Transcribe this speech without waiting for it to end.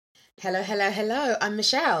Hello, hello, hello. I'm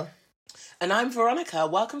Michelle. And I'm Veronica.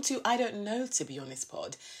 Welcome to I Don't Know, to be honest,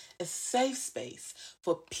 pod. A safe space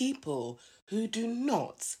for people who do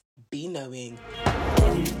not be knowing.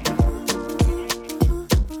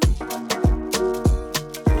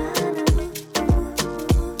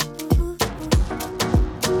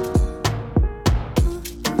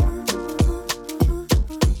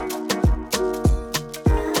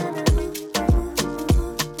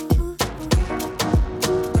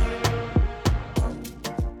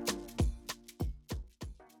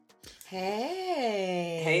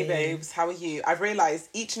 Hey babes, how are you? I've realised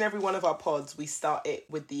each and every one of our pods, we start it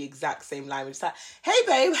with the exact same line. We're just like, hey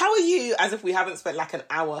babe, how are you? As if we haven't spent like an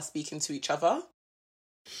hour speaking to each other.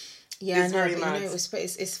 Yeah, it's I know, but mad. You know, it's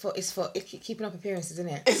for keeping up appearances, isn't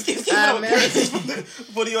it? It's keeping up appearances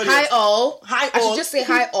for the audience. Hi all. Hi all. I should just say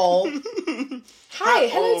hi all. Hi,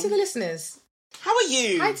 hello all. To the listeners. How are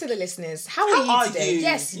you? Hi to the listeners. How are you today? You?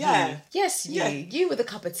 Yes, yeah. you. Yes, you. Yeah. You with a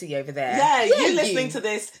cup of tea over there. Yeah, you listening to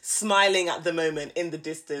this, smiling at the moment in the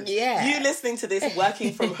distance. Yeah. You listening to this,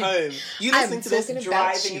 working from home. You listening to this,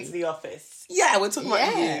 driving into the office. Yeah, we're talking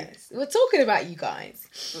about you. We're talking about you guys.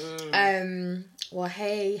 Well,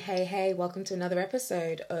 hey. Welcome to another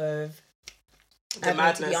episode of The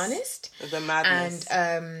Madness. To be honest. The Madness.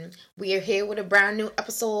 And we are here with a brand new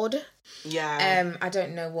episode. Yeah. I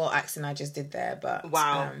don't know what accent I just did there, but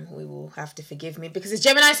wow. We will have to forgive me because it's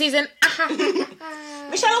Gemini season. Michelle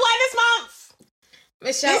Awareness Month.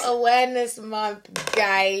 Awareness Month,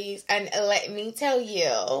 guys, and let me tell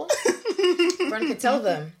you, Veronica, tell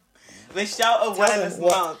them. Michelle Awareness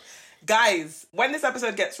Month. Guys, when this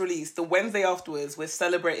episode gets released, the Wednesday afterwards, we're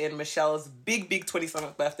celebrating Michelle's big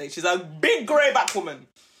 27th birthday. She's a big greyback woman.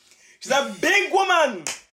 She's a big woman.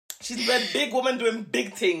 She's a big woman doing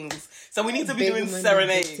big things. So we need to be doing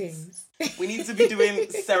serenades. We need to be doing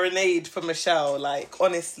serenade for Michelle. Like,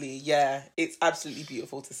 honestly, yeah, it's absolutely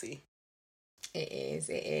beautiful to see. It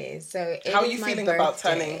is. So how are you feeling about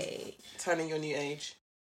turning your new age?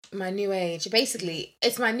 My new age. Basically,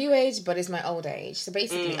 it's my new age, but it's my old age. So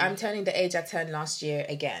basically, I'm turning the age I turned last year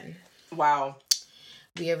again. Wow.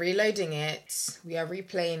 We are reloading it. We are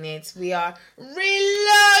replaying it. We are reloading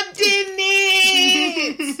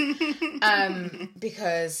it!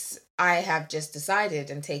 Because I have just decided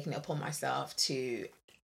and taken it upon myself to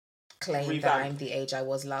claim that I'm the age I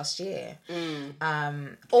was last year.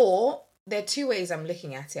 Or there are two ways I'm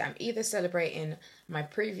looking at it. I'm either celebrating my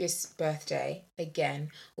previous birthday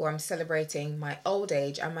again, or I'm celebrating my old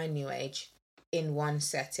age and my new age in one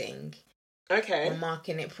setting. Okay. I'm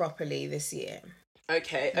marking it properly this year.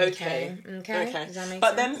 Okay. Does that make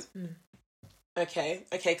sense? Then, okay,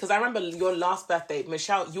 because I remember your last birthday,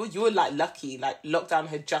 Michelle, you were like lucky, like lockdown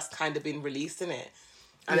had just kind of been released, innit?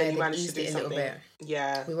 And then you managed to do something. A little bit.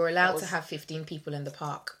 Yeah. We were allowed to have 15 people in the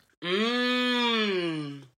park.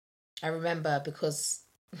 I remember because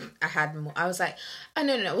I had more. I was like, oh,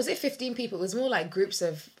 no. Was it 15 people? It was more like groups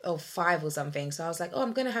of 5 or something. So I was like,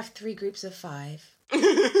 I'm going to have 3 groups of 5.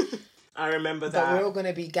 I remember that. But we're all going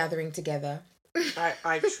to be gathering together.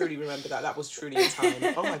 I truly remember that. That was truly a time.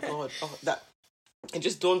 Oh my God. It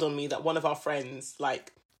just dawned on me that one of our friends,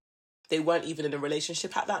 like, they weren't even in a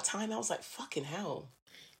relationship at that time. I was like, fucking hell.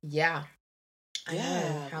 Yeah. I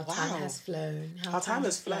know. How time has flown. How time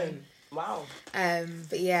has flown. Wow.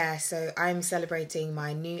 But yeah, so I'm celebrating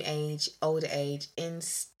my new age, older age in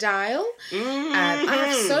style. I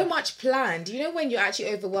have so much planned. You know when you're actually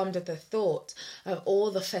overwhelmed at the thought of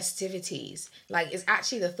all the festivities? Like, it's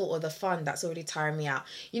actually the thought of the fun that's already tiring me out.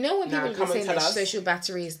 You know when people are saying their social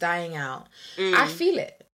battery is dying out? I feel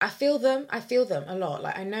it. I feel them a lot.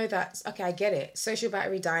 Like, I know that, okay, I get it. Social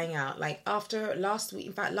battery dying out. Like, after last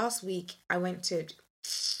week, I went to...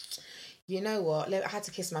 You know what? I had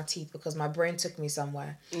to kiss my teeth because my brain took me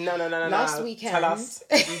somewhere. No. Last weekend, tell us.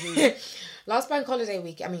 Last bank holiday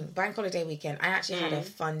weekend, I actually had a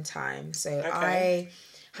fun time. So I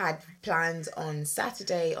had plans on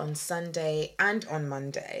Saturday, on Sunday, and on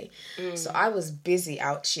Monday. So I was busy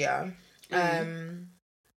out here.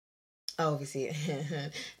 Obviously,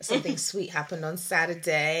 something sweet happened on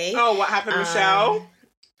Saturday. Oh, what happened, Michelle?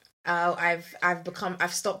 I've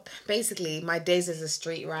stopped, basically, my days as a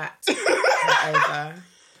street rat are over.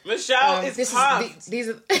 Michelle, it's cuffed. These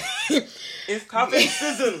are... It's cuffing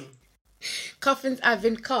season. I've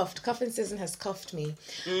been cuffed. Cuffing season has cuffed me.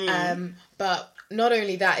 But not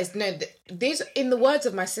only that, these, in the words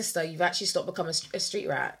of my sister, you've actually stopped becoming a street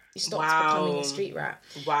rat. You stopped becoming a street rat.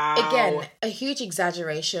 Wow. Again, a huge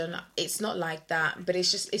exaggeration. It's not like that, but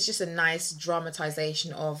it's just a nice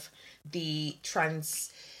dramatization of the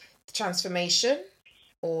transformation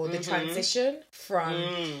or the transition from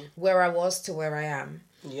where I was to where I am.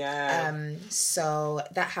 Yeah. So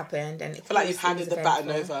that happened, and I feel like you've handed the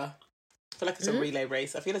baton over. I feel like it's a relay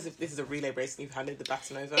race. I feel as if this is a relay race and you've handed the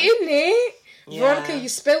baton over. Isn't it? Yeah. Veronica, you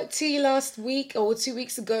spilt tea last week or 2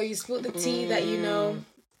 weeks ago. You spilt the tea that, you know,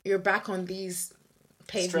 you're back on these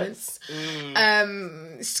pavements,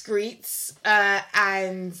 streets,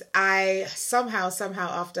 and I somehow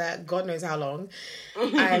after God knows how long,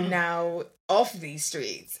 I'm now off these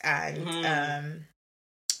streets, and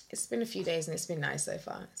it's been a few days and it's been nice so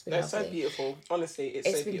far. It's been so beautiful. Honestly,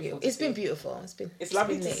 it's so beautiful. It's been beautiful. It's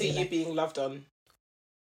lovely to see you being loved on.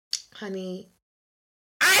 Honey,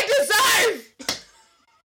 I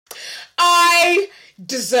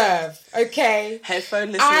deserve. Okay.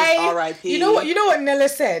 Headphone listeners, R.I.P. You know what Nella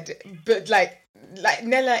said, but like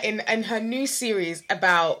Nella in her new series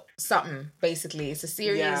about something. Basically, it's a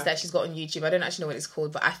series that she's got on YouTube. I don't actually know what it's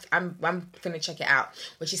called, but I'm gonna check it out.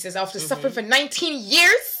 Where she says, after suffering for 19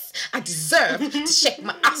 years, I deserve to shake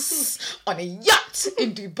my ass on a yacht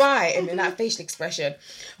in Dubai, and then that facial expression.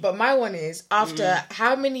 But my one is, after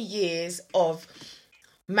how many years of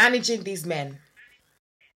managing these men,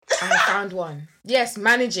 I have found one. Yes,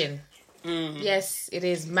 managing. Yes, it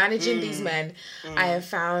is managing these men. I have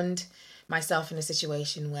found myself in a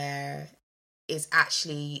situation where it's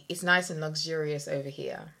nice and luxurious over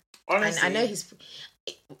here. Honestly. And I know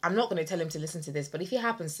I'm not going to tell him to listen to this, but if he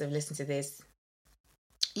happens to listen to this,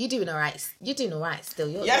 you're doing all right. You're doing all right still.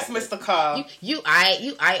 Yes, Mr. Carr. You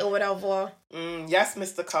I or whatever. Yes,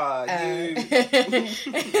 Mr. Carr.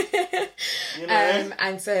 You know.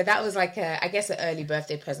 And so that was like I guess an early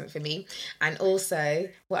birthday present for me. And also,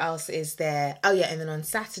 what else is there? Oh yeah, and then on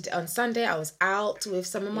Sunday, I was out with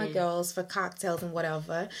some of my girls for cocktails and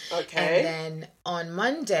whatever. Okay. And then on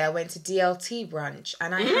Monday, I went to DLT brunch,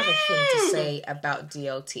 and I have a thing to say about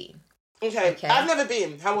DLT. Okay. I've never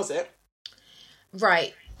been. How was it?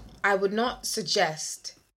 Right. I would not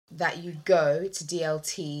suggest that you go to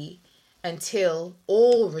DLT until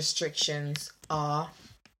all restrictions are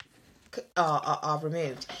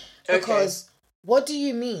removed. Because what do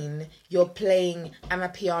you mean you're playing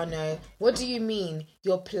Amapiano? What do you mean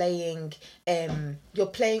you're playing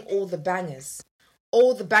all the bangers?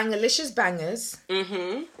 All the bangalicious bangers.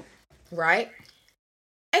 Right?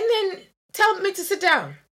 And then tell me to sit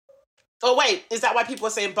down. Oh, wait, is that why people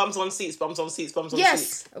are saying bums on seats, bums on seats, bums on seats?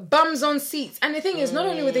 Yes, bums on seats. And the thing is, not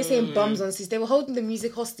only were they saying bums on seats, they were holding the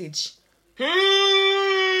music hostage. And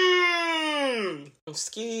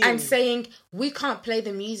saying, we can't play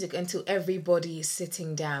the music until everybody is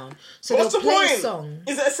sitting down. So what's they'll the play point? A song.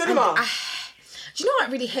 Is it a cinema? Do you know what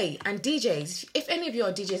I really hate? And DJs, if any of you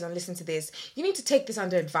are DJs and listen to this, you need to take this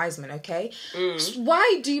under advisement, okay?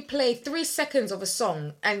 Why do you play 3 seconds of a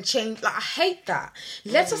song and change? Like, I hate that.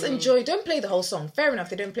 Let us enjoy. Don't play the whole song. Fair enough,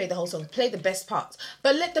 they don't play the whole song. Play the best parts.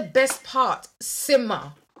 But let the best part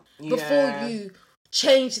simmer before you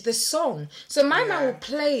change the song. So my man will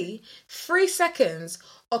play 3 seconds.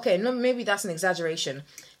 Okay, no, maybe that's an exaggeration.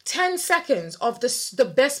 10 seconds of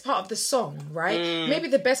the best part of the song, right? Maybe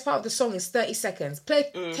the best part of the song is 30 seconds. Play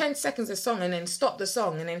 10 seconds of song and then stop the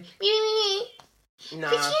song and then nah.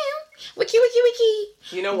 Wiki.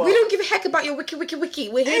 You know what? We don't give a heck about your wiki. We're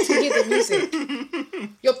here to hear the music.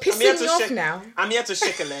 You're pissing me off now. I'm here to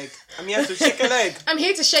shake a leg. I'm here to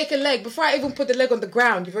shake a leg. Before I even put the leg on the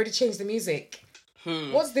ground, you've already changed the music.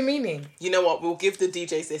 What's the meaning? You know what? We'll give the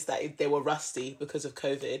DJs this, that they were rusty because of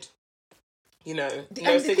COVID. You know,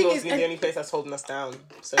 Signal's been the only place that's holding us down.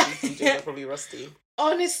 So these DJs are probably rusty.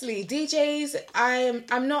 Honestly, DJs,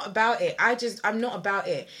 I'm not about it. I'm not about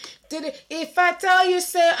it. If I tell you,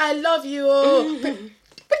 say I love you, wiki.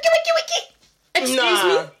 Excuse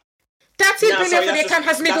me? That's it, Benefic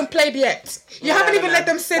hasn't even played yet. You haven't even let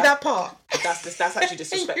them say that part. That's actually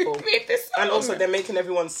disrespectful. And also, they're making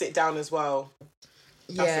everyone sit down as well.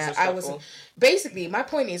 Basically, my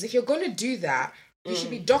point is, if you're going to do that, you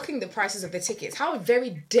should be docking the prices of the tickets. How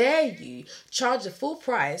very dare you charge the full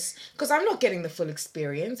price? Because I'm not getting the full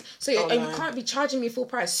experience. So you can't be charging me full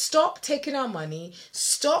price. Stop taking our money.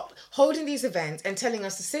 Stop holding these events and telling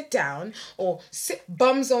us to sit down or sit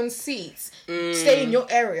bums on seats. Stay in your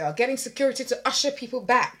area. Getting security to usher people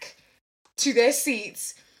back to their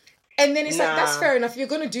seats. And then it's like, that's fair enough. You're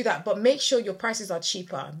going to do that. But make sure your prices are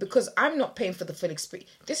cheaper. Because I'm not paying for the full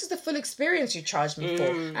experience. This is the full experience you charged me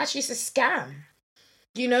for. Actually, it's a scam.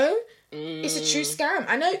 You know, it's a true scam.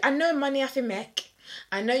 I know money have to make.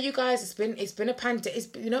 I know you guys. It's been a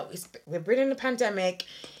pandemic. We're bringing a pandemic,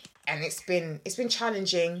 and it's been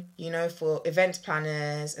challenging. You know, for event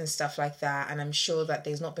planners and stuff like that. And I'm sure that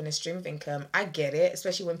there's not been a stream of income. I get it,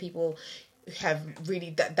 especially when people have really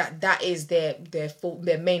that is their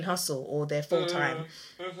main hustle or their full time.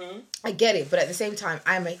 I get it, but at the same time,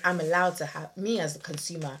 I'm allowed to have, me as a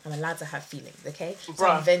consumer, I'm allowed to have feelings. Okay, so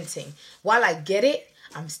I'm venting. While I get it,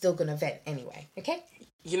 I'm still gonna vent anyway. Okay.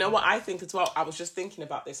 You know what I think as well? I was just thinking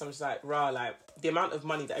about this. I'm just like, like the amount of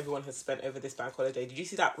money that everyone has spent over this bank holiday. Did you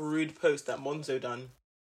see that rude post that Monzo done?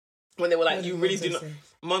 When they were like, you really do not...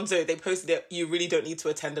 Monzo, they posted it, you really don't need to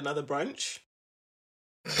attend another brunch.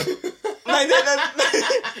 Like,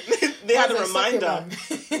 they had a reminder.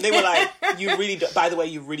 They were like, by the way,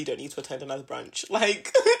 you really don't need to attend another brunch.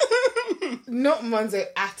 Like... Not Monzo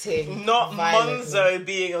acting. Not Monzo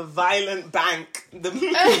being a violent bank.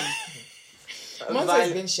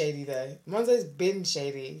 Monzo's been shady though. Monzo's been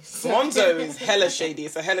shady. Monzo is hella shady.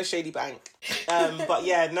 It's a hella shady bank. But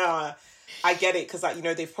yeah, no, I get it because, like, you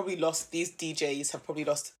know, they've probably lost, these DJs have probably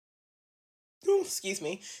lost. Excuse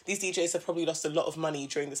me. These DJs have probably lost a lot of money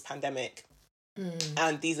during this pandemic,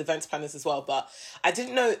 and these events planners as well. But I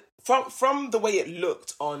didn't know from the way it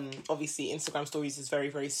looked on, obviously Instagram stories is very,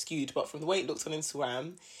 very skewed. But from the way it looked on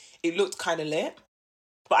Instagram, it looked kind of lit.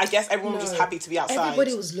 But I guess everyone was just happy to be outside.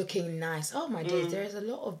 Everybody was looking nice. Oh my days, there's a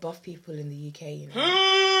lot of buff people in the UK, you know.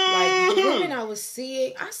 Like, the women I was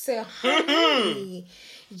seeing, I said, honey,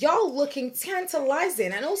 y'all looking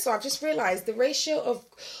tantalizing. And also, I've just realised the ratio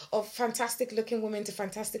of fantastic looking women to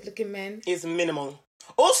fantastic looking men is minimal.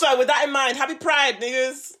 Also, with that in mind, happy Pride,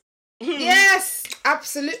 niggas. Yes,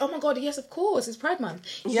 absolutely. Oh my God, yes, of course. It's Pride Month.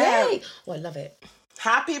 Yeah. Yay. Oh, I love it.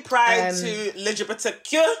 Happy Pride to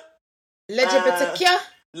LGBTQ.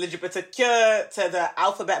 LGBTQ to the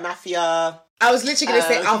Alphabet Mafia. I was literally going to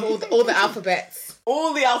say all the alphabets.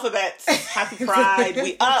 All the alphabets. Happy Pride.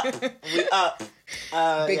 We up.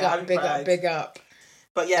 Big up.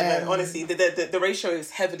 But yeah, no, honestly, the ratio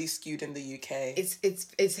is heavily skewed in the UK.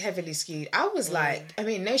 It's heavily skewed. I was like, I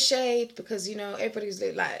mean, no shade, because, you know, everybody's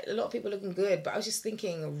like, a lot of people looking good, but I was just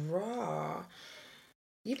thinking, raw.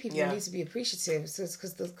 You people need to be appreciative,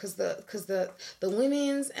 because the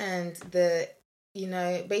women's and the, you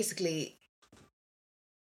know, basically,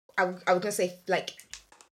 I was gonna say, like,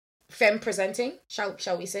 femme presenting, shall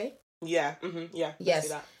we say? Yeah. Yeah. Yes.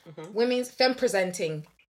 That. Women's femme presenting,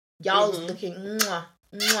 y'all looking mwah.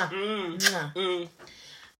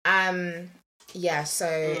 Yeah,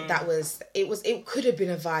 so that was it could have been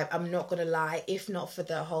a vibe, I'm not gonna lie, if not for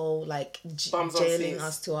the whole like jailing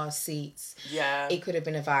us to our seats. Yeah, it could have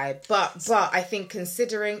been a vibe, but I think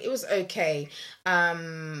considering, it was okay.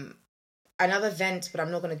 Another vent, but I'm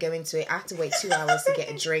not gonna go into it. I had to wait 2 hours to get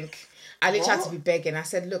a drink. I literally had to be begging. I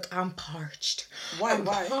said, look, I'm parched. Why?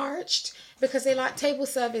 Parched because they like table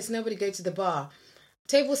service, nobody go to the bar.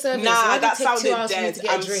 Table service. Nah, that sounded dead.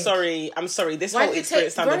 I'm sorry. This whole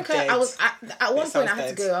experience sounded dead. I was at one point I had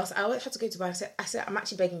to go. I had to go to bar. I said, I'm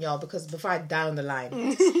actually begging y'all, because before I die on the line,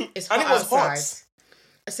 it's hot outside.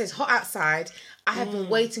 It says hot outside. I have been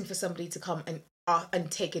waiting for somebody to come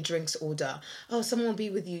and take a drinks order. Oh, someone will be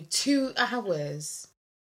with you 2 hours.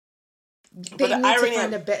 They need to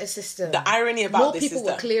find a better system. The irony about this is that more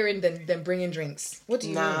people were clearing than bringing drinks. What do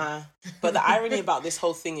you mean? But the irony about this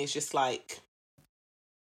whole thing is just like.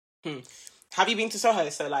 Have you been to Soho?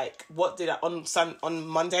 So like, what did I on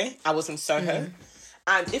Monday? I was in Soho,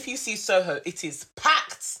 and if you see Soho, it is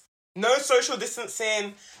packed. No social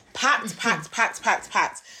distancing.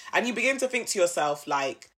 Packed. And you begin to think to yourself,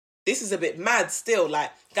 like, this is a bit mad still.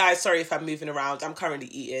 Like, guys, sorry if I'm moving around. I'm currently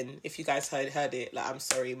eating. If you guys heard it, like, I'm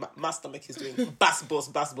sorry. My stomach is doing bass boss.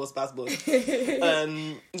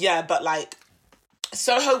 Yeah, but like,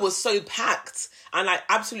 Soho was so packed, and like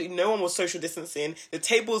absolutely no one was social distancing. The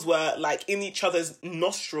tables were like in each other's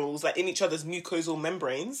nostrils, like in each other's mucosal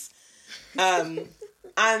membranes.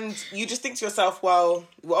 And you just think to yourself, well,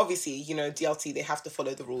 obviously, you know, DLT, they have to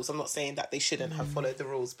follow the rules. I'm not saying that they shouldn't have followed the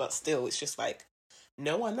rules, but still, it's just like,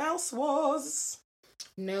 no one else was.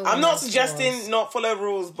 I'm not suggesting not follow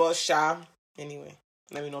rules, but anyway.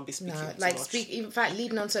 Let me not be speaking too much. In fact,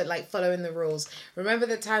 leading on to like following the rules. Remember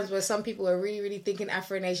the times where some people were really, really thinking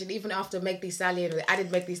Afro Nation, even after Meg Thee Stallion, they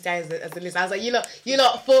added Meg Thee Stallion as the list. I was like, you lot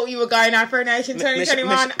thought you were going Afro Nation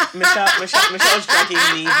 2021. Michelle's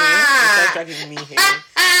dragging me here.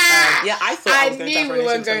 Yeah, I thought I was going to Afro Nation. I knew we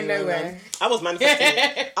weren't going nowhere. I was manifesting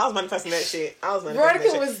it. I was manifesting that shit.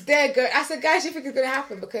 Veronica was there. I said, guys, you think it's going to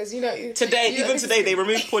happen? Because, you know... Today, they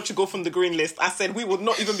removed Portugal from the green list. I said, we would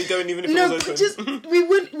not even be going even if it was open.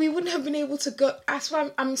 We wouldn't have been able to go. That's why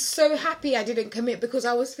I'm so happy I didn't commit, because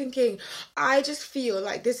I was thinking, I just feel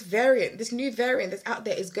like this new variant that's out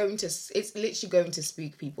there it's literally going to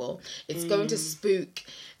spook people. It's going to spook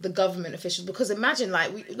the government officials, because imagine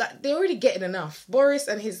they're already getting enough. Boris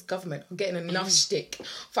and his government are getting enough shtick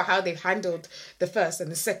for how they've handled the first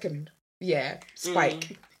and the second,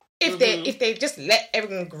 spike. If they just let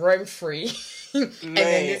everyone roam free, and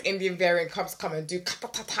then this Indian variant come and do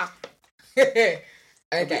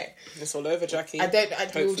okay. It's all over, Jackie.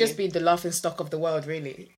 It will just be the laughing stock of the world,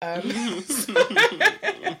 really.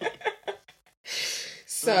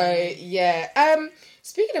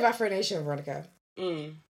 Speaking of Afro Nation, Veronica.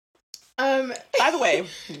 By the way,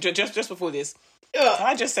 just before this, can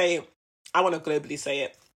I just say, I want to globally say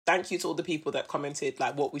it. Thank you to all the people that commented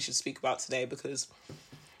like what we should speak about today, because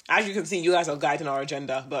as you can see, you guys are guiding our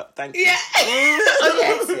agenda, but thank you. Yeah.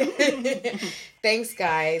 Yes. Thanks,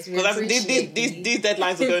 guys. These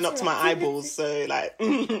deadlines are going up to my eyeballs, so like.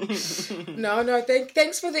 No.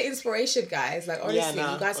 Thanks for the inspiration, guys. Like honestly,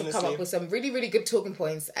 you guys have come up with some really, really good talking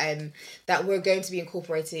points, and that we're going to be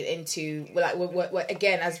incorporated into. We're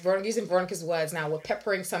again, as using Veronica's words now, we're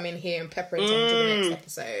peppering some in here and peppering some to the next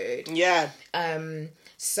episode. Yeah.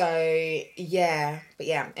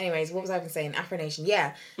 Anyways, what was I even saying? Afro Nation.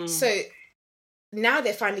 Yeah. So now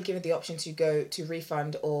they're finally given the option to go to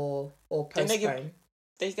refund or postpone.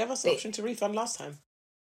 They gave us the option to refund last time.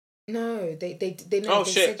 No, they know. Oh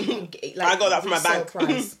they shit! Said you can, like, I got that from my bank.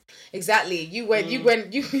 Price. Exactly. You went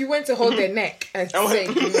to hold their neck and say,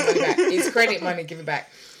 "Give me money back." It's credit money. Give it back.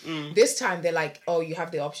 This time they're like, "Oh, you have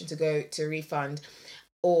the option to go to refund."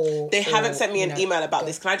 They haven't sent me an email about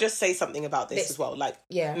this. Can I just say something about this as well? Like,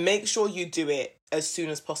 make sure you do it as soon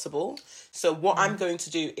as possible. So what I'm going to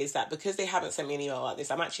do is that because they haven't sent me an email about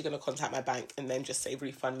this, I'm actually going to contact my bank and then just say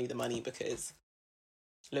refund me the money, because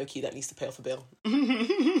low-key that needs to pay off a bill.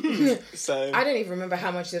 So I don't even remember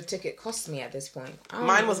how much the ticket cost me at this point.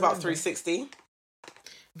 Mine was about $360.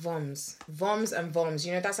 VOMs.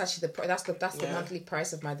 You know, that's actually the monthly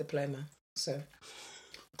price of my diploma. So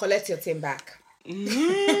collect your thing back.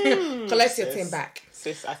 Collect your team back,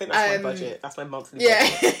 sis. I think that's my budget. That's my monthly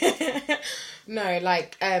budget. No,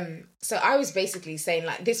 like so I was basically saying,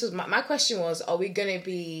 like, this was my question was, are we going to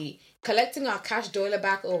be collecting our cash dollar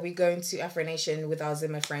back, or are we going to Afro Nation with our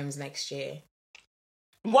Zimmer frames next year?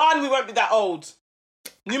 One, we won't be that old.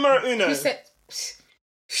 Numero uno. Who said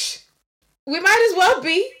we might as well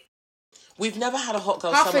be? We've never had a hot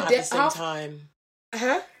girl summer at the same time.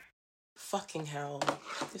 Fucking hell,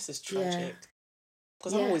 this is tragic.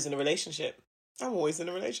 Because I'm always in a relationship.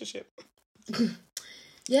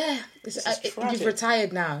 Yeah. You've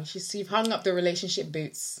retired now. You've hung up the relationship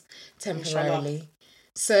boots temporarily.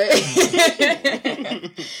 So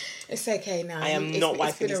it's okay now. I am not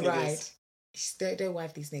wifing these niggas. Don't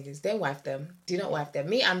wife these niggas. Don't wife them. Do not wife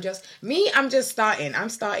them. I'm just starting. I'm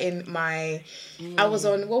starting my... I was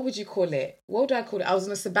on... What would you call it? What would I call it? I was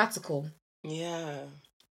on a sabbatical. Yeah.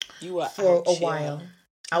 You were for a while.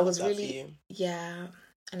 I was really,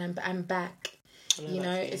 and I'm back. You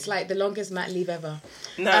know, it's like the longest mat leave ever.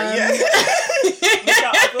 No,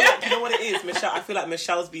 Michelle, I feel like, you know what it is, Michelle. I feel like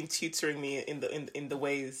Michelle's been tutoring me in the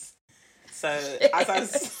ways. So as I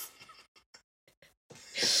was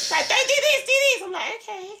like, don't do this. I'm like,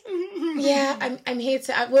 okay. Yeah, I'm here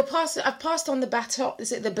to. I've passed on the baton.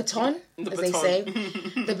 Is it the baton? They say,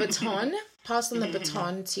 the baton. Passed on the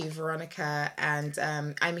baton to Veronica, and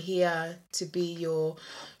I'm here to be your...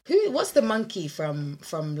 What's the monkey from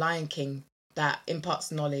Lion King that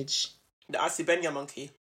imparts knowledge? The Asibenya monkey.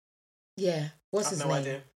 Yeah. What's his name?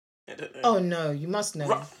 Idea. I don't know. Oh, no. You must know.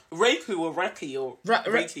 Reiki or Reiki or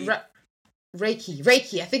Reiki.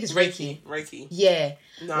 Reiki. I think it's Reiki. Reiki. Yeah.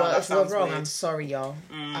 No, well, if we're wrong, weird. I'm sorry, y'all.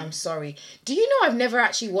 I'm sorry. Do you know I've never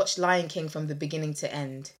actually watched Lion King from the beginning to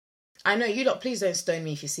end? I know you lot. Please don't stone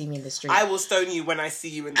me if you see me in the street. I will stone you when I see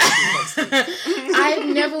you in the street next week. I've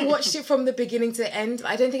never watched it from the beginning to end.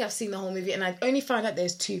 I don't think I've seen the whole movie, and I only found out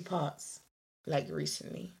there's 2 parts, like,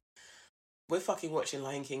 recently. We're fucking watching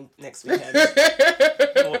Lion King next weekend.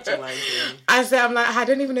 We're watching Lion King. I'm like, I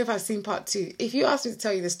don't even know if I've seen part 2. If you ask me to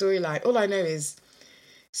tell you the storyline, all I know is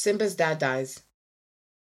Simba's dad dies.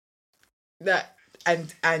 That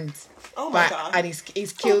and oh my god! And he's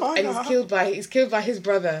killed he's killed by his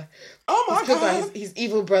brother. Oh my god! Killed by his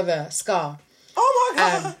evil brother Scar. Oh my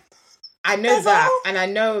god! I know that, and I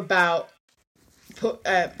know about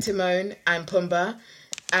Timon and Pumbaa,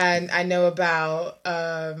 and I know about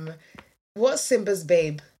what's Simba's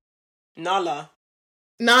babe? Nala.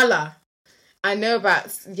 I know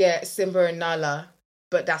about Simba and Nala,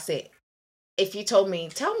 but that's it. If you tell me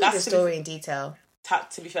the story in detail.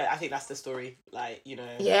 To be fair, I think that's the story. Like, you know.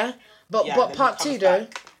 Yeah, but part 2 though.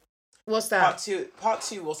 What's that? Part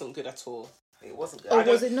two wasn't good at all. It wasn't good. Or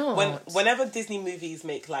was it not? Whenever Disney movies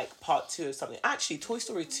make like part 2 of something, actually Toy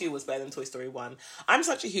Story 2 was better than Toy Story 1. I'm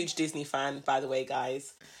such a huge Disney fan, by the way,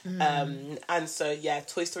 guys. And so yeah,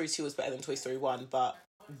 Toy Story 2 was better than Toy Story 1, but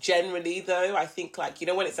generally though, I think like, you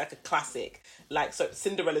know, when it's like a classic, like, so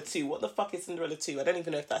Cinderella 2, what the fuck is Cinderella 2? I don't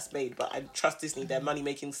even know if that's made, but I trust Disney, their money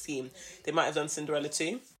making scheme. They might have done Cinderella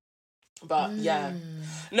 2. But yeah,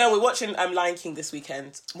 no, we're watching Lion King this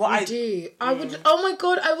weekend. I would. Oh my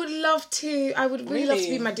god, I would love to. I would really love to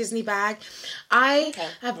be in my Disney bag. I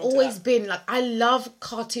have always been like, I love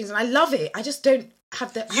cartoons and I love it. I just don't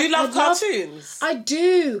have the. You love cartoons? I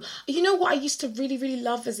do. You know what I used to really, really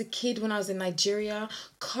love as a kid when I was in Nigeria?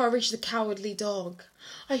 Courage the Cowardly Dog.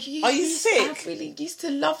 Are you sick? I really used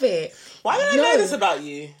to love it. Why don't I know this about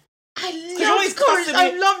you? I loved Courage.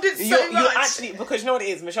 I loved it so much. You're actually, because you know what it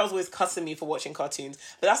is? Michelle's always cussing me for watching cartoons,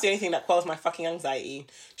 but that's the only thing that quells my fucking anxiety.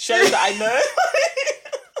 Shows that I know.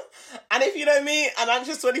 And if you know me, I'm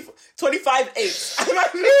anxious 25-8. I'm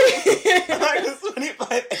anxious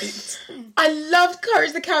 25-8 I loved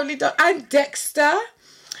Courage the Cowardly Dog and Dexter.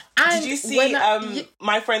 And did you see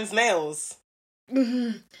My Friend's Nails?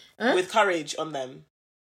 With Courage on them.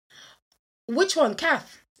 Which one,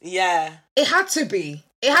 Kath? Yeah. It had to be.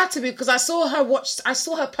 It had to be because I saw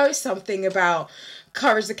her post something about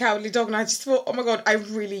Courage the Cowardly Dog and I just thought, oh my god, I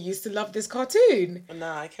really used to love this cartoon.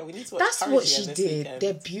 Nah, okay, we need to watch That's Courage what she this did. weekend.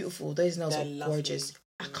 They're beautiful. Those nails are gorgeous.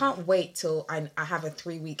 I can't wait till I have a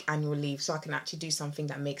 3-week annual leave so I can actually do something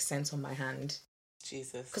that makes sense on my hand.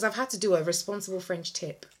 Jesus. Because I've had to do a responsible French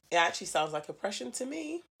tip. It actually sounds like oppression to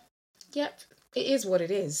me. Yep. It is what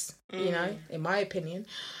it is, you know, in my opinion.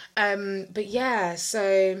 But yeah,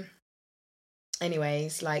 so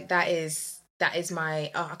anyways, like that is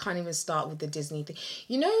my I can't even start with the Disney thing.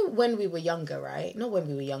 You know, when we were younger, right? Not when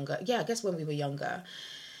we were younger. Yeah, I guess when we were younger.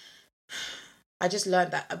 I just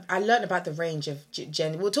learned that I learned about the range of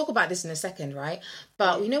Gen. We'll talk about this in a second, right?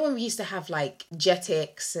 But you know when we used to have like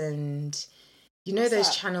Jetix and you know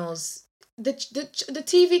those channels, the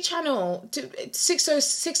TV channel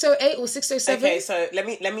 608 or 607. Okay, so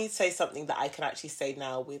let me say something that I can actually say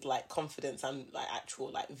now with like confidence and like actual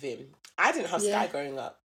like vim. I didn't have Sky growing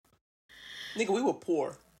up. Nigga, we were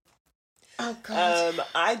poor. Oh god.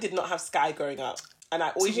 I did not have Sky growing up. And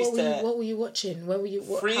I always used to... What were you watching? Where were you...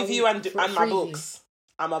 Freeview and my books.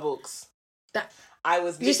 And my books. I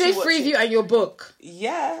was... You say Freeview and your book?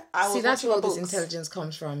 Yeah. See, that's where all this intelligence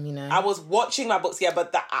comes from, you know. I was watching my books, yeah,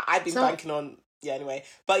 but I've been banking on... Yeah, anyway.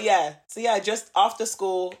 But yeah. So yeah, just after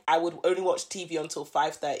school, I would only watch TV until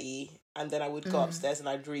 5:30. And then I would go upstairs and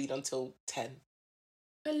I'd read until 10.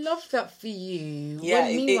 I love that for you. Yeah,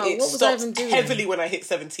 it what was I even doing? Heavily when I hit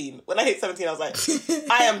 17. When I hit 17, I was like,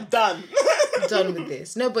 I am done. Done with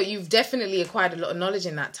this. No, but you've definitely acquired a lot of knowledge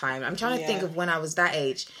in that time. I'm trying to think of when I was that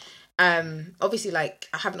age. Obviously, like,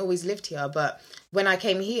 I haven't always lived here, but when I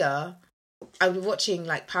came here, I was watching,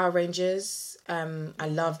 like, Power Rangers. I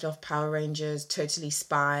loved Power Rangers, Totally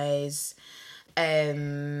Spies. I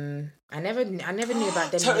never knew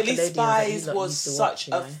about them. Totally Spies was such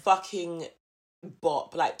a fucking...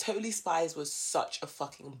 bop. Like Totally Spies was such a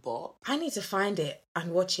fucking bop. I need to find it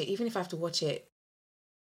and watch it, even if I have to watch it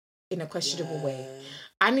in a questionable way.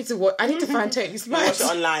 I need to find Totally Spies.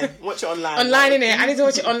 Watch it online. Online, innit? I need to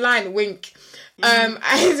watch it online. Wink.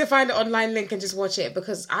 I need to find an online link and just watch it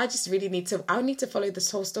because I just really need to. I need to follow this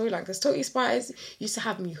whole storyline because Totally Spies used to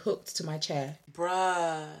have me hooked to my chair.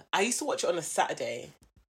 Bruh, I used to watch it on a Saturday.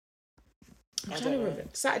 I'm trying to remember.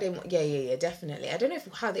 Saturday, yeah, definitely. I don't know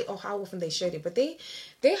how often they showed it, but they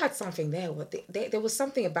had something there. There was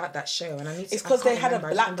something about that show, and it's because they had a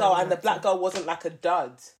black girl, and the black girl wasn't like a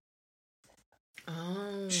dud.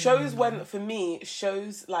 Oh. Shows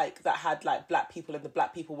like that had like black people and the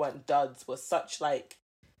black people weren't duds were such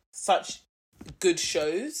good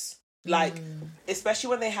shows. Like especially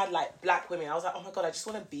when they had like black women, I was like, oh my god, I just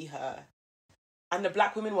want to be her. And the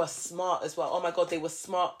black women were smart as well. Oh my god, they were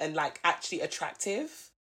smart and like actually attractive.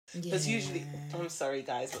 Because usually, I'm sorry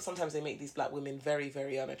guys, but sometimes they make these black women very,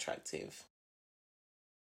 very unattractive.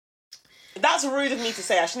 That's rude of me to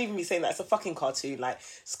say. I shouldn't even be saying that. It's a fucking cartoon. Like,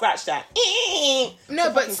 scratch that. No,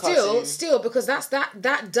 but still, because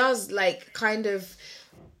that does like kind of.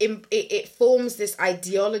 It forms this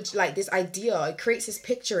ideology, like this idea. It creates this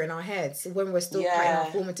picture in our heads when we're still quite in our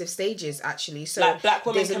formative stages, actually. So like black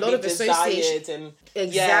women there's a lot of desired and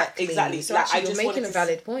exactly. So actually, you're making a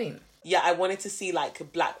valid point. Yeah, I wanted to see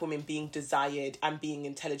like black women being desired and being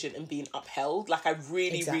intelligent and being upheld. Like I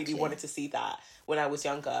really wanted to see that when I was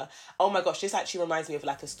younger. Oh my gosh, this actually reminds me of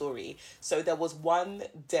like a story. So there was one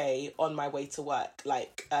day on my way to work,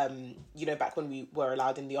 like back when we were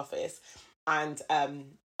allowed in the office, and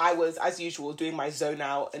I was, as usual, doing my zone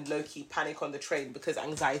out and low-key panic on the train because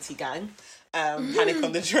anxiety gang. Panic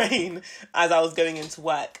on the train as I was going into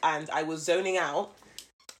work. And I was zoning out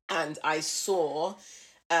and I saw...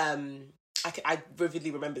 I vividly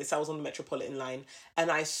remember this. I was on the Metropolitan line and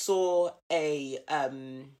I saw a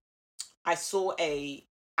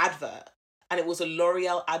advert, and it was a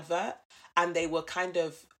L'Oreal advert, and they were kind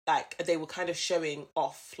of showing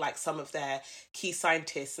off like some of their key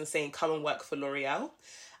scientists and saying, come and work for L'Oreal.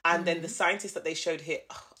 And then the scientist that they showed here,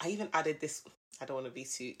 I even added this, I don't want to be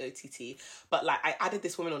too OTT, but like I added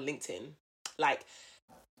this woman on LinkedIn. Like,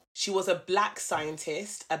 she was a black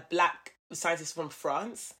scientist from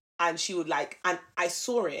France. And she would like, and I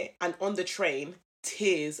saw it, and on the train,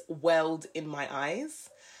 tears welled in my eyes.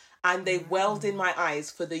 And they welled in my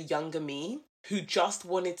eyes for the younger me who just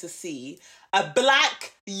wanted to see a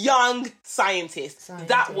black young scientist.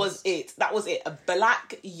 That was it. A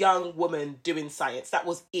black young woman doing science. That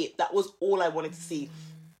was it. That was all I wanted to see.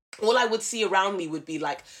 All I would see around me would be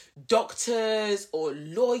like doctors or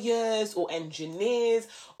lawyers or engineers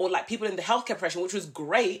or like people in the healthcare profession, which was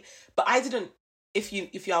great. But I didn't,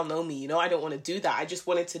 if y'all know me, you know, I don't want to do that. I just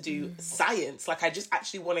wanted to do science. Like, I just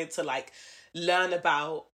actually wanted to like learn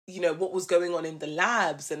about, you know, what was going on in the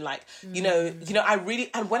labs and like, you know, I really,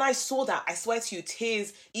 and when I saw that, I swear to you,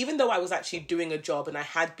 tears, even though I was actually doing a job and I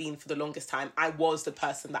had been for the longest time, I was the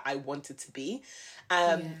person that I wanted to be.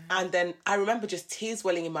 And then I remember just tears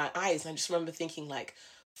welling in my eyes. And I just remember thinking like,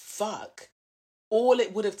 fuck, all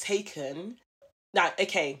it would have taken. Now,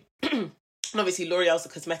 okay. And obviously L'Oreal's a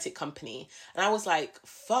cosmetic company. And I was like,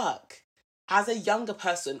 fuck, as a younger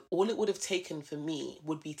person, all it would have taken for me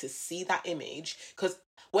would be to see that image. Because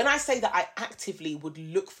when I say that I actively would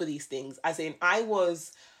look for these things, as in I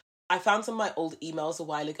found some of my old emails a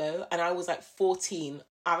while ago, and I was like 14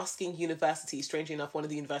 asking universities, strangely enough, one of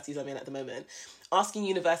the universities I'm in at the moment, asking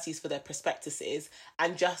universities for their prospectuses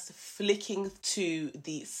and just flicking to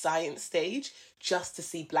the science stage just to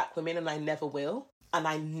see black women, and I never will. And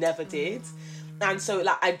I never did. And so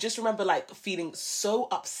like I just remember like feeling so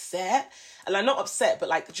upset. And like not upset, but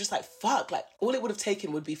like just like fuck. Like all it would have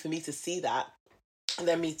taken would be for me to see that. And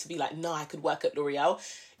then me to be like, no, I could work at L'Oreal.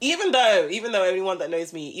 Even though anyone that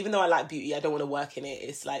knows me, even though I like beauty, I don't want to work in it.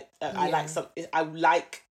 It's like I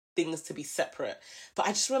like things to be separate. But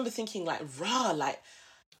I just remember thinking like, like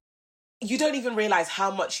you don't even realize how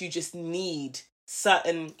much you just need.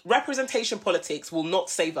 Certain representation politics will not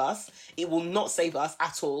save us. It will not save us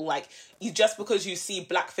at all. Like, you just because you see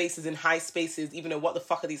black faces in high spaces, even though what the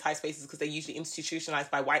fuck are these high spaces? Because they're usually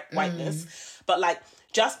institutionalized by whiteness. But like,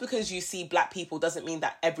 just because you see black people doesn't mean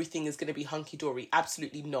that everything is going to be hunky-dory.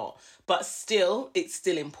 Absolutely not. But still, it's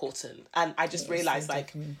still important. And I just realized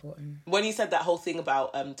like, when you said that whole thing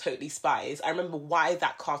about Totally Spies, I remember why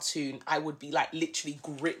that cartoon, I would be like literally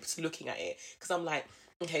gripped looking at it. Because I'm like,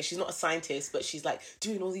 okay, she's not a scientist, but she's like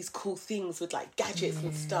doing all these cool things with like gadgets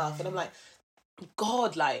and stuff. And I'm like,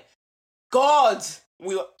 God,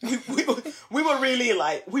 we were really,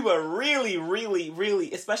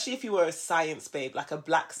 really, especially if you were a science babe, like a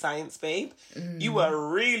black science babe, you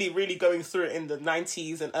were really, really going through it in the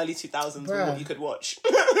 90s and early 2000s with what you could watch.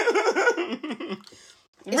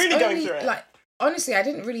 Really going through it. Like, honestly, I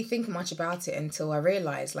didn't really think much about it until I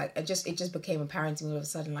realised, like, it just became apparent to me all of a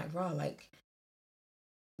sudden, like, like,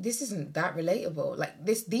 this isn't that relatable. Like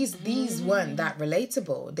these weren't that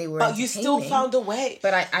relatable. They were, but you still found a way.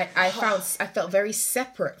 But I felt very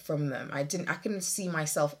separate from them. I couldn't see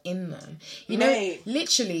myself in them. You know,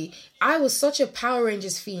 literally, I was such a Power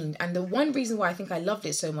Rangers fiend, and the one reason why I think I loved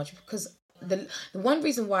it so much because the one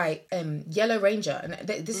reason why Yellow Ranger, and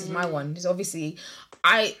this is my one, is obviously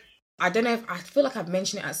I don't know if I feel like I've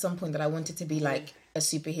mentioned it at some point that I wanted to be like a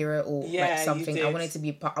superhero or like something. I wanted to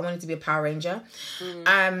be a Power Ranger.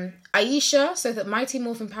 Aisha, so that Mighty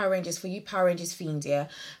Morphin Power Rangers, for you Power Rangers fiends, Power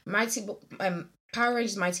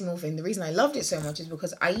Rangers Mighty Morphin, the reason I loved it so much is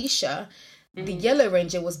because Aisha, the Yellow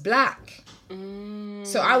Ranger, was black.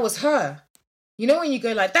 So I was her. You know when you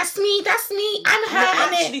go like, that's me, I'm her.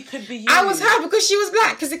 That actually could be you. I was her because she was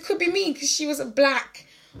black, because it could be me because she was a black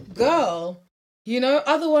girl. You know,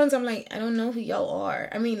 other ones I'm like, I don't know who y'all are.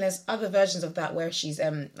 I mean, there's other versions of that where she's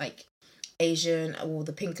like Asian, or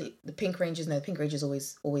the Pink Rangers. No, the Pink Ranger's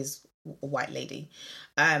always a white lady.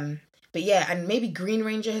 But yeah, and maybe Green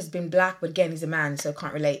Ranger has been black, but again, he's a man, so I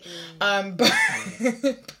can't relate. But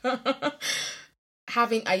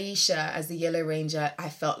having Aisha as the Yellow Ranger, I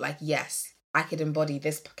felt like, yes, I could embody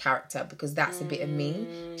this character because that's a bit of me.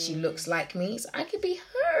 She looks like me, so I could be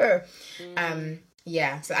her.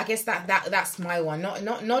 Yeah, so I guess that's my one.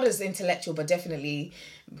 Not as intellectual, but definitely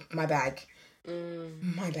my bag.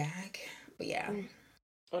 My bag. But yeah.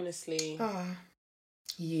 Honestly.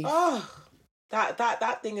 You.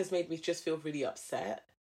 That thing has made me just feel really upset.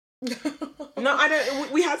 No, I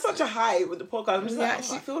don't. We had such a high with the podcast. I'm just I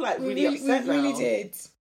actually feel like really upset now. We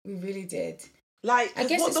really did. Like, I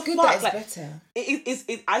guess what it's the good fuck? that it's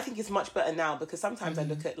better. I think it's much better now because sometimes I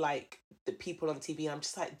look at like the people on TV and I'm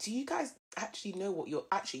just like, do you guys actually know what you're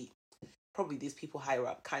actually? Probably these people higher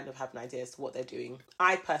up kind of have an idea as to what they're doing.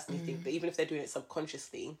 I personally think that even if they're doing it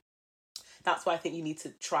subconsciously, that's why I think you need to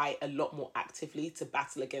try a lot more actively to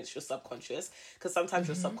battle against your subconscious, because sometimes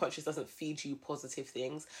your subconscious doesn't feed you positive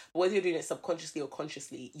things. But whether you're doing it subconsciously or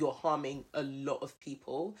consciously, you're harming a lot of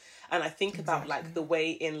people. And I think about like the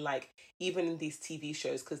way in like even in these TV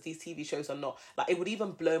shows, because these TV shows are not like, it would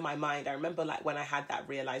even blow my mind. I remember like when I had that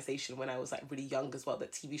realization when I was like really young as well,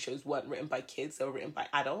 that TV shows weren't written by kids, they were written by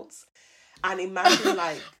adults. And imagine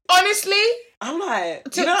like honestly, I'm like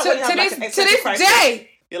to this day.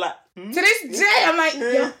 You're like, to this day, I'm like,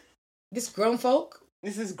 yo, this grown folk.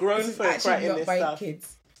 This is grown folk writing this stuff.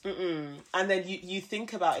 Kids. And then you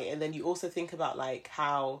think about it, and then you also think about like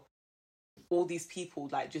how all these people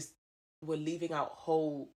like just were leaving out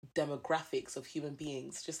whole demographics of human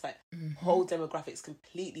beings, just like whole demographics,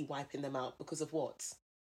 completely wiping them out because of what?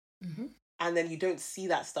 And then you don't see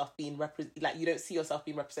that stuff being you don't see yourself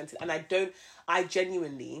being represented. And I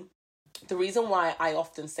genuinely. The reason why I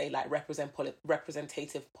often say like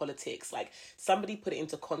representative politics, like somebody put it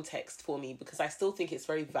into context for me, because I still think it's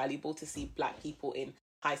very valuable to see black people in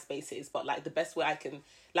high spaces. But like the best way I can,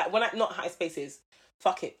 like when not high spaces,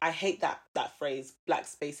 fuck it, I hate that phrase, black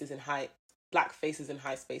faces in high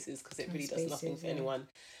spaces, because it really does nothing for anyone.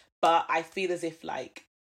 But I feel as if like,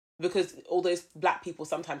 because all those black people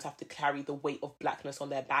sometimes have to carry the weight of blackness on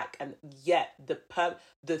their back, and yet the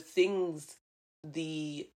things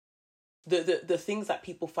that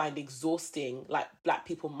people find exhausting, like black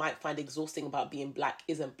people might find exhausting about being black,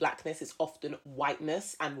 isn't blackness. It's often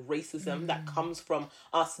whiteness and racism that comes from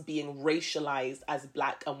us being racialized as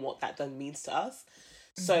black and what that then means to us.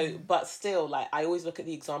 So, but still, like I always look at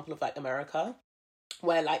the example of like America,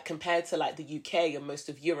 where like compared to like the UK and most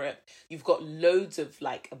of Europe, you've got loads of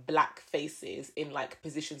like black faces in like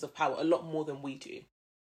positions of power, a lot more than we do.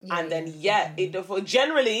 And then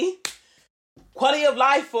generally, quality of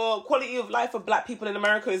life for black people in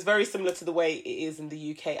America is very similar to the way it is in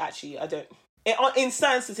the UK. Actually, in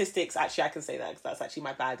certain statistics, actually I can say that because that's actually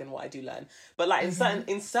my bag and what I do learn. But like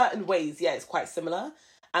in certain ways, yeah, it's quite similar.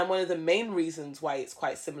 And one of the main reasons why it's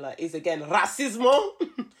quite similar is, again, racismo.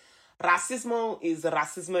 Racismo is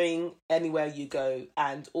racismoing anywhere you go.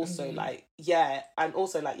 And also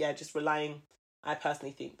just relying, I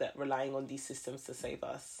personally think that relying on these systems to save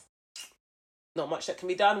us. Not much that can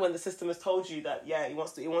be done when the system has told you that, yeah, it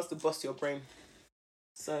wants to bust your brain.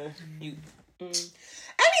 So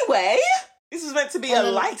Anyway, this was meant to be a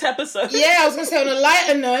light episode. Yeah, I was gonna say on a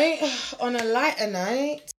lighter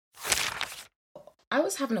note, I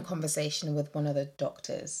was having a conversation with one of the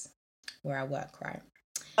doctors where I work, right?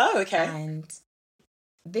 Oh, okay. And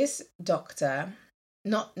this doctor,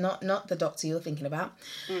 not the doctor you're thinking about,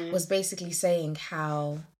 was basically saying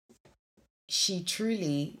how she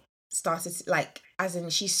truly started, like, as in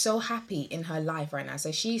she's so happy in her life right now.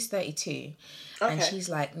 So she's 32 and she's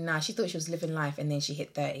like, she thought she was living life, and then she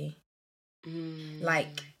hit 30.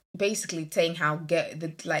 Like basically saying how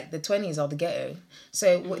the 20s are the ghetto.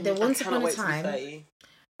 So there once upon a time,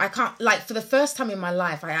 I can't, like, for the first time in my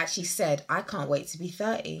life, I actually said I can't wait to be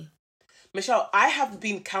 30. Michelle, I have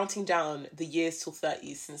been counting down the years till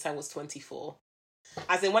 30 since I was 24.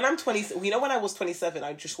 As in when I'm 20, when I was 27,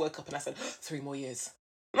 I just woke up and I said 3 more years.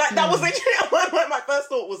 Like that was literally my first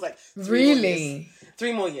thought was like, really?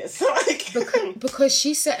 3 more years. Like because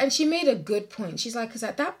she said, and she made a good point. She's like, because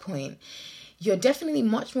at that point, you're definitely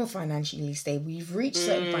much more financially stable. You've reached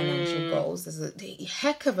certain financial goals. There's a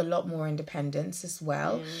heck of a lot more independence as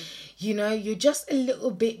well. You know, you're just a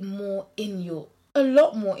lot more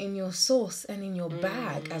in your source and in your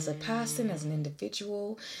bag as a person, as an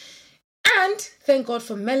individual. And thank God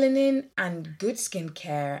for melanin and good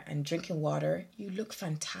skincare and drinking water. You look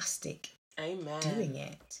fantastic. Amen. Doing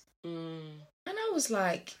it. And I was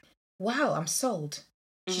like, wow, I'm sold.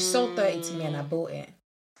 She sold 30 to me and I bought it.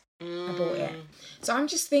 So I'm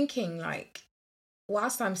just thinking, like,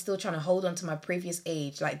 whilst I'm still trying to hold on to my previous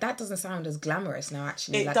age, like, that doesn't sound as glamorous now,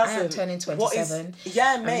 actually. It like, doesn't. I am turning 27.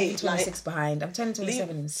 Yeah, mate. I'm 26 behind. I'm turning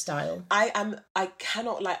 27 in style. I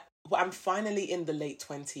cannot, like, I'm finally in the late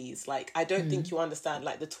 20s. Like, I don't think you understand,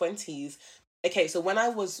 like, the 20s. Okay, so when I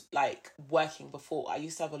was, like, working before, I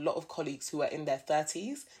used to have a lot of colleagues who were in their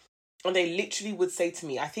 30s. And they literally would say to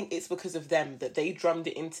me, I think it's because of them that they drummed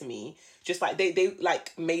it into me. Just like they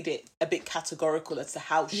like made it a bit categorical as to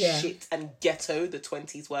how shit and ghetto the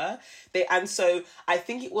 20s were. And so I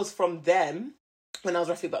think it was from them, when I was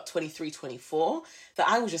roughly about 23, 24, that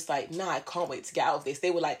I was just like, nah, I can't wait to get out of this.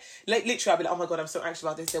 They were like literally, I'd be like, oh my God, I'm so anxious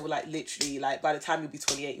about this. They were like, literally, like, by the time you'll be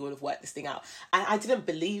 28, you would have worked this thing out. And I didn't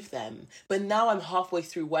believe them. But now I'm halfway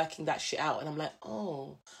through working that shit out. And I'm like,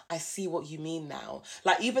 oh, I see what you mean now.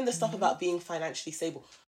 Like, even the stuff about being financially stable.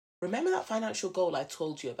 Remember that financial goal I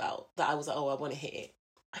told you about? That I was like, oh, I want to hit it.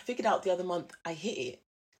 I figured out the other month, I hit it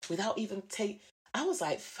without even I was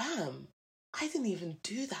like, fam, I didn't even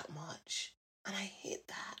do that much. And I hit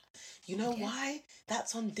that. You know why?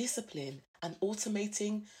 That's on discipline and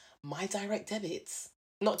automating my direct debits.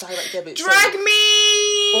 Not direct debits. Drag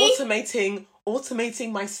me!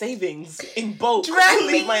 Automating my savings in bulk. Drag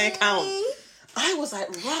me! My account. I was like,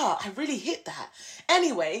 rah, I really hit that.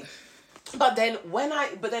 Anyway, but then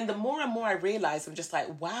the more and more I realized, I'm just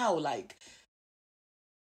like, wow, like,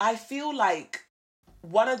 I feel like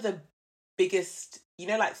one of the biggest,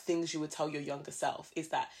 like, things you would tell your younger self is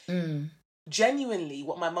that genuinely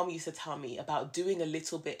what my mum used to tell me about doing a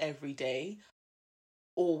little bit every day,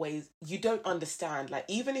 always, you don't understand. Like,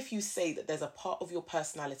 even if you say that there's a part of your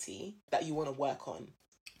personality that you want to work on,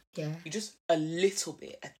 you just a little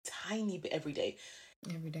bit, a tiny bit every day.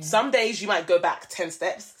 Some days you might go back 10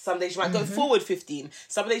 steps. Some days you might go forward 15.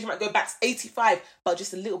 Some days you might go back 85, but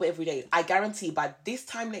just a little bit every day. I guarantee by this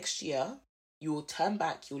time next year, you will turn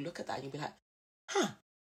back, you'll look at that and you'll be like,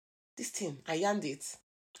 this thing, I yanned it.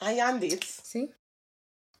 See?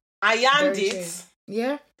 I yanned it.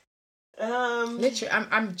 Yeah. Literally,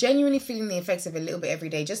 I'm genuinely feeling the effects of it a little bit every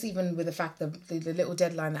day. Just even with the fact that the little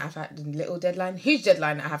deadline that I've had, huge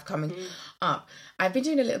deadline that I have coming up. I've been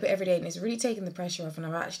doing a little bit every day, and it's really taken the pressure off. And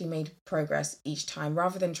I've actually made progress each time,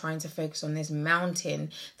 rather than trying to focus on this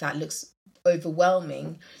mountain that looks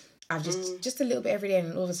overwhelming. I've just a little bit every day,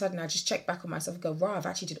 and all of a sudden I just check back on myself and go, wow,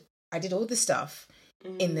 I did all this stuff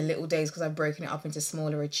in the little days, because I've broken it up into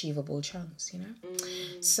smaller achievable chunks,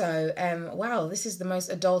 So wow, this is the most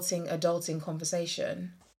adulting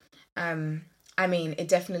conversation. I mean, it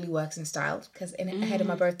definitely works in style, because ahead of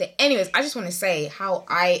my birthday. Anyways, I just want to say how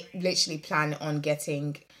I literally plan on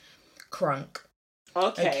getting crunk.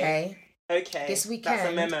 Okay. This weekend, that's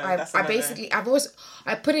a memo.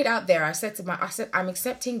 I put it out there. I said I'm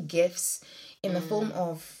accepting gifts in the form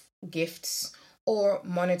of gifts or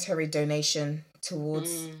monetary donation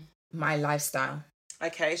towards my lifestyle.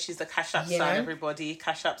 Okay, she's the Cash App son, everybody.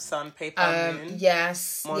 Cash App son, PayPal moon.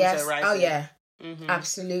 Yes. Monzo rising. Oh yeah.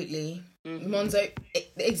 Absolutely. Monzo,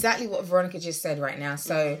 exactly what Veronica just said right now.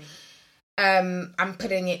 So I'm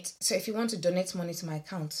putting it, so if you want to donate money to my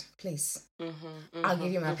account, please, I'll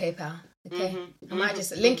give you my PayPal. Okay, I might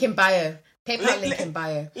just link in bio. PayPal link in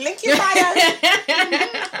bio. Link in bio.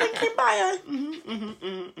 Link in bio.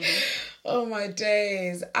 Oh my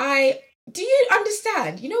days. Do you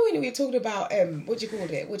understand? You know, when we were talking about what do you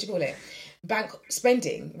call it? Bank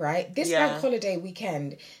spending, right? This bank holiday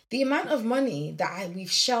weekend, the amount of money that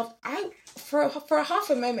we've shelved, for a half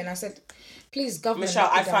a moment, I said, please, government,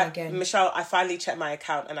 Michelle, again. Michelle, I finally checked my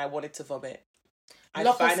account and I wanted to vomit. Guys,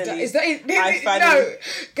 no, checked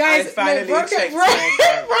my account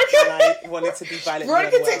and I wanted to be violent.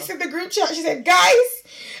 Veronica texted the group chat. She said, guys,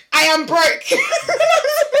 I am broke.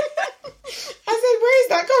 I said, where is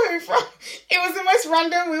that coming from? It was the most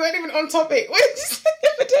random. We weren't even on topic. What did you say the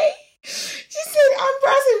other day? She said, I'm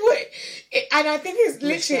browsing. What? And I think it's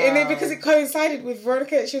literally, and then because it coincided with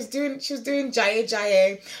Veronica, she was doing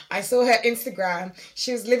Jaye. I saw her Instagram.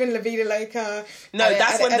 She was living La Vida Loca. No,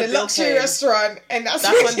 that's when the bill came. Restaurant, and that's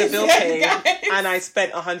when the bill came. And I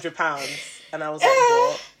spent £100, and I was like,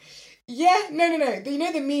 what? Yeah, no. You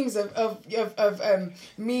know the memes of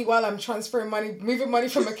me while I'm transferring money, moving money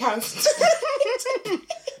from accounts.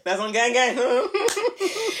 That's on gang.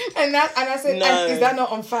 and I said, no. Is that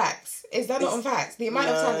not on facts? Not on facts? The amount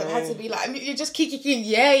of times I've had to be like, you're just kicking,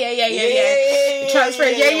 yeah. Transfer,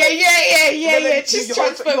 yeah. Just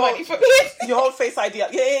transfer money for me. Your whole face ID,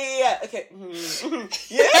 yeah. Okay.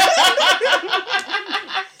 Yeah.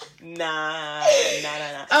 Nah.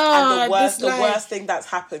 And the worst thing that's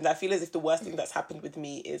happened, I feel as if the worst thing that's happened with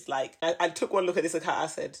me is like, I took one look at this account, I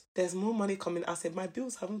said, there's more money coming. I said, my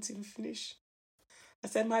bills haven't even finished. I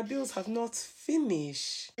said, my bills have not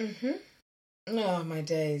finished. Oh, my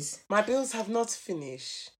days. My bills have not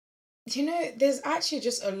finished. Do you know, there's actually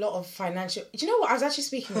just a lot of financial... Do you know what I was actually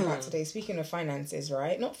speaking about today? Speaking of finances,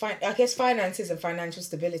 right? I guess finances and financial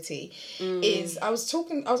stability is... I was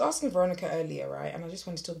asking Veronica earlier, right? And I just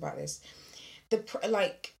wanted to talk about this.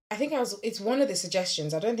 I think it's one of the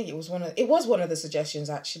suggestions. I don't think it was one of the suggestions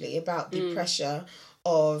actually about the pressure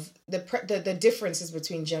of the differences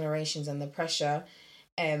between generations and the pressure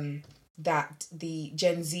that the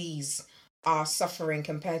Gen Zs are suffering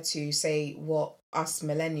compared to, say, what us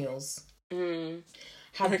millennials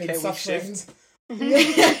have been suffering.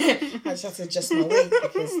 I just have to adjust my weight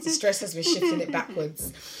because the stress has been shifting it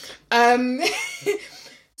backwards.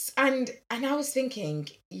 And I was thinking,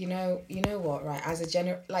 you know what, right? As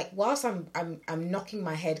a whilst I'm knocking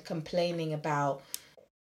my head complaining about.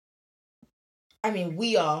 I mean,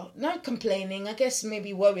 we are not complaining. I guess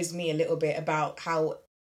maybe worries me a little bit about how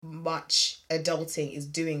much adulting is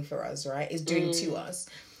doing for us, right? Is doing to us.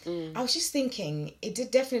 I was just thinking, it did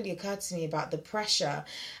definitely occur to me about the pressure.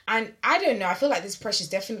 And I don't know, I feel like this pressure is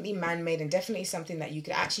definitely man-made and definitely something that you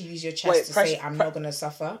could actually use your chest to say, I'm not going to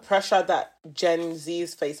suffer. Pressure that Gen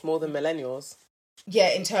Zs face more than millennials? Yeah,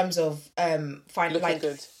 in terms of looking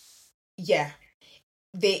good. Yeah.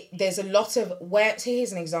 There's a lot of so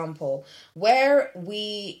here's an example where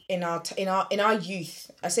we in our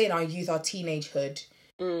youth, I say in our youth, our teenagehood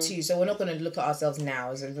too, so we're not going to look at ourselves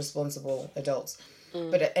now as responsible adults,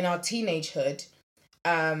 but in our teenagehood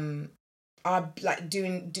are like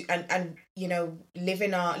doing and you know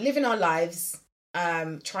living our lives,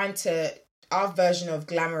 trying to, our version of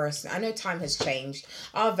glamorous, I know time has changed,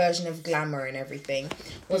 our version of glamour and everything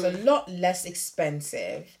was a lot less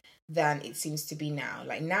expensive than it seems to be now.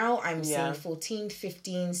 Like now I'm seeing 14,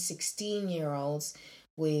 15, 16-year-olds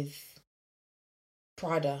with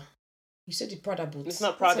Prada. You said the Prada boots. It's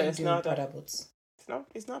not Prada, it's Nada. Prada boots.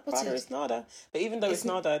 It's not Prada, it's Nada. But even though it's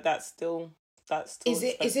Nada, that's still is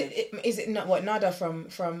it not what Nada from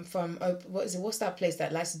what is it? What's that place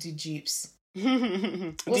that likes to do dupes?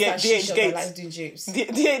 What's that shop that likes to do dupes?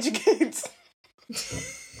 DH Gates.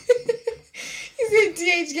 Is it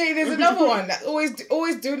DHK? There's another one that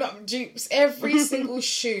always doing up dupes every single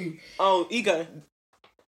shoe. Oh, Ego.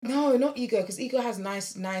 No, not Ego, because Ego has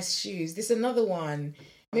nice shoes. There's another one.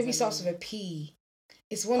 Maybe it starts with a P.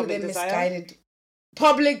 It's one Public of them Desire? misguided.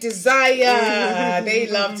 Public Desire. They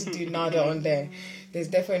love to do Nada on there. There's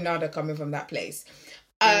definitely Nada coming from that place.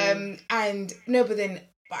 And no, but then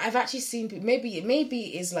I've actually seen people, maybe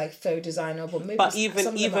it's like faux designer, but maybe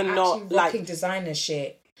even not like designer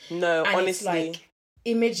shit. No, and honestly,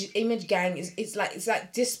 it's like image gang it's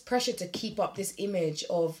like this pressure to keep up this image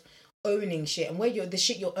of owning shit, and where the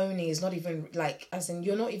shit you're owning is not even like, as in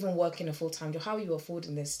you're not even working a full-time job. How are you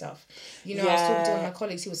affording this stuff? You know, I was talking to one of my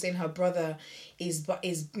colleagues, he was saying her brother needs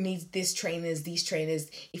these trainers.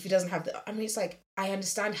 If he doesn't have I mean, it's like, I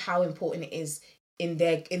understand how important it is in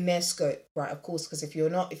their scope, right? Of course, because if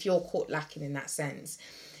you're caught lacking in that sense,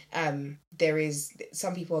 there is,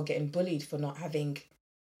 some people are getting bullied for not having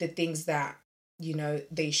the things that, you know,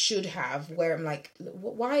 they should have, where I'm like,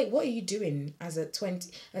 why, what are you doing as a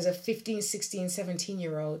 15, 16,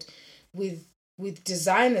 17-year-old with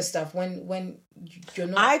designer stuff when you're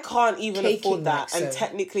not, I can't even afford that, like, and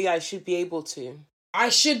technically I should be able to, and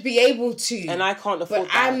I can't afford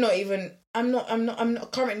but that. I'm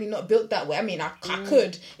not currently not built that way. I mean, I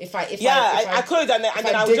could if I could, and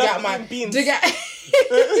then I would just eat beans.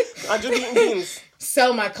 I'd just eat beans.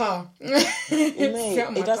 Sell my car.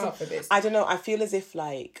 Sell my car for this. I don't know. I feel as if,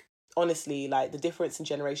 like, honestly, like, the difference in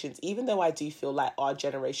generations, even though I do feel like our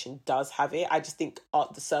generation does have it, I just think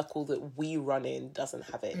the circle that we run in doesn't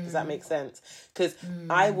have it. Does that make sense? Because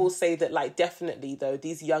I will say that, like, definitely, though,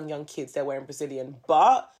 these young kids, they're wearing Brazilian.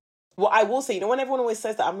 But what I will say, you know, when everyone always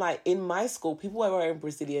says that, I'm like, in my school, people were wearing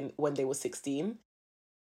Brazilian when they were 16.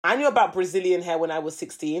 I knew about Brazilian hair when I was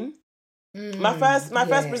 16. My first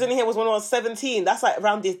Brazilian hair was when I was 17. That's like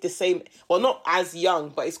around the same, well, not as young,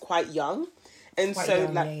 but it's quite young. And quite so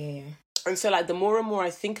young, like, and so like the more and more I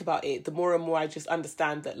think about it, the more and more I just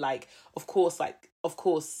understand that, like, of course,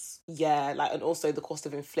 yeah, like, and also the cost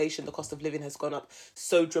of inflation, the cost of living has gone up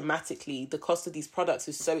so dramatically. The cost of these products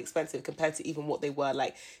is so expensive compared to even what they were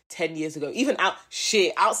like 10 years ago. Even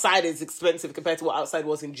outside is expensive compared to what outside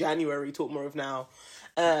was in January. Talk more of now.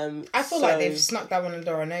 I feel like they've snuck that one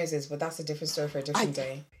under our noses, but that's a different story for a different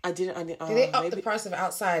day. Did they up the price of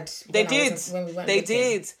outside? They did. They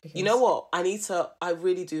did. You know what? I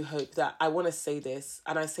really do hope that, I want to say this,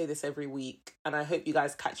 and I say this every week, and I hope you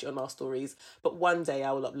guys catch it on our stories, but one day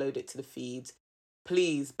I will upload it to the feed.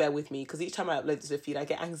 Please bear with me, because each time I upload it to the feed, I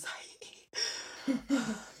get anxiety.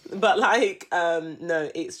 But like, no,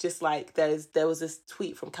 it's just like there was this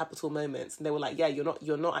tweet from Capital Moments, and they were like, yeah, you're not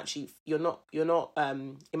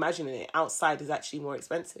imagining it. Outside is actually more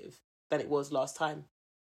expensive than it was last time.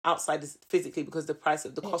 outside is physically because the price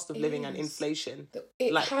of the cost of living and inflation.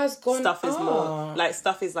 It has gone stuff is up. more like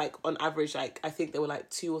stuff is like on average like I think they were like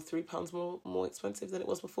 £2 or £3 more expensive than it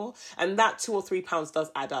was before, and that £2 or £3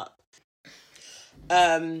 does add up.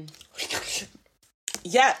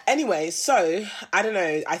 Yeah, anyway, so I don't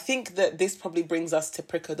know, I think that this probably brings us to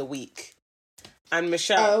prick of the week. And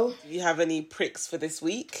Michelle, do you have any pricks for this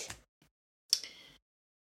week?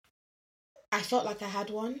 I felt like I had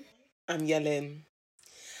one. I'm yelling.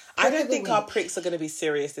 I don't think our pricks are going to be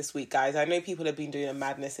serious this week, guys. I know people have been doing a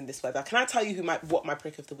madness in this weather. Can I tell you what my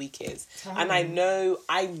prick of the week is? And I know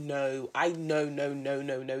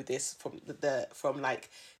this from like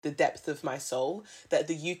the depth of my soul, that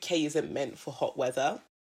the UK isn't meant for hot weather.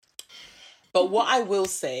 But what I will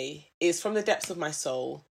say is, from the depths of my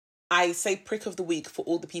soul, I say prick of the week for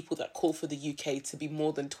all the people that call for the UK to be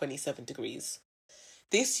more than 27 degrees.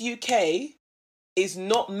 This UK is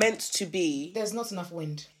not meant to be... There's not enough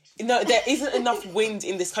wind. No, there isn't enough wind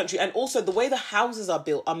in this country. And also, the way the houses are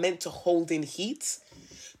built are meant to hold in heat.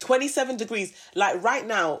 27 degrees. Like, right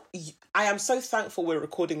now, I am so thankful we're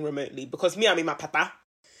recording remotely, because I'm in my pata.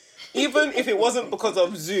 Even if it wasn't because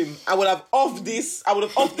of Zoom, I would have off this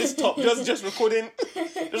top, just recording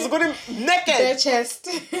naked. Bare chest.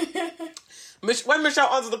 When Michelle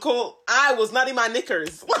answered the call, I was not in my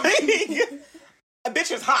knickers. A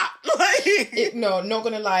bitch is hot. No, not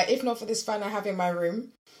gonna lie. If not for this fan I have in my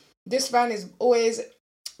room, this fan is always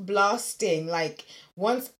blasting. Like,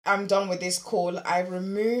 once I'm done with this call, I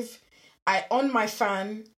on my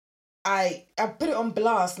fan, I put it on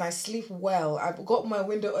blast and I sleep well. I've got my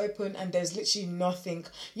window open and there's literally nothing.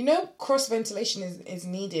 You know, cross ventilation is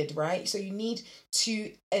needed, right? So you need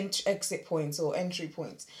 2 exit points or entry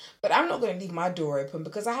points. But I'm not going to leave my door open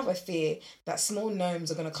because I have a fear that small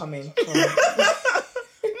gnomes are going to come in.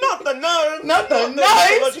 Not the gnomes! Not the gnomes!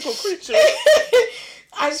 Mythological creatures.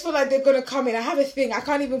 I just feel like they're going to come in. I have a thing. I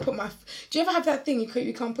can't even put my... Do you ever have that thing you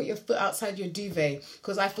can't put your foot outside your duvet?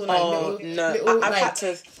 Because I feel like little I've had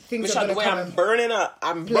to... things Michelle, are going to come. I'm burning up.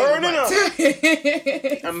 I'm burning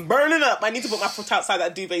up. I need to put my foot outside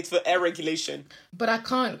that duvet for air regulation. But I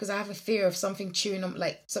can't, because I have a fear of something chewing on,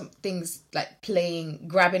 like, some things, like,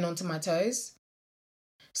 grabbing onto my toes.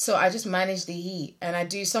 So I just manage the heat. And I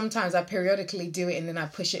periodically do it, and then I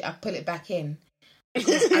pull it back in.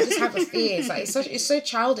 Because I just have a fear. It's so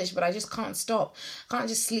childish, but I just can't stop. I can't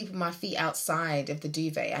just sleep with my feet outside of the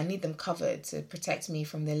duvet. I need them covered to protect me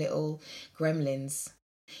from the little gremlins.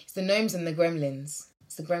 It's the gnomes and the gremlins.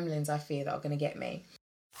 It's the gremlins I fear that are going to get me.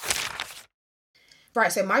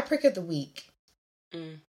 Right, so my prick of the week.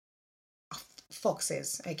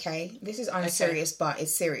 Foxes, okay? This is unserious, but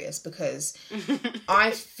it's serious because I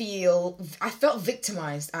felt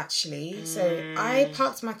victimized, actually. So I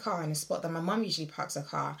parked my car in a spot that my mum usually parks her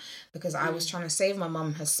car, because I was trying to save my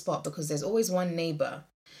mum her spot, because there's always one neighbour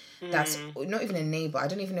that's not even a neighbour. I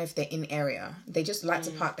don't even know if they're in area. They just like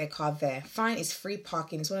to park their car there. Fine, it's free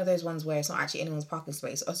parking. It's one of those ones where it's not actually anyone's parking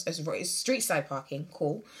space. It's street side parking,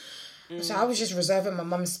 cool. So I was just reserving my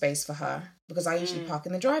mum's space for her, because I usually park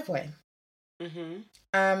in the driveway.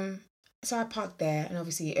 So I parked there, and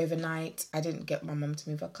obviously overnight I didn't get my mum to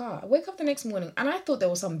move her car. I wake up the next morning and I thought there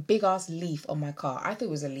was some big ass leaf on my car. I thought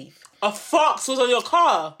it was a leaf. A fox was on your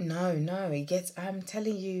car? No, it gets... I'm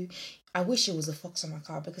telling you, I wish it was a fox on my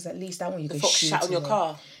car, because at least that one you can fox shoo shat it on your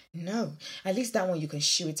car? No, at least that one you can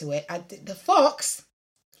shoo it away. The fox...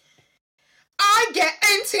 I get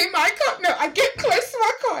into my car. No, I get close to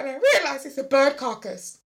my car and I realise it's a bird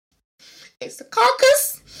carcass. It's the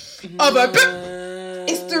carcass of a bird.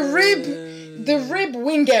 It's the rib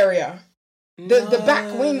wing area. The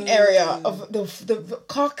back wing area of the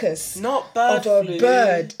carcass. Not bird of a flu.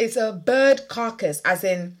 Bird. It's a bird carcass, as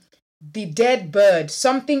in the dead bird.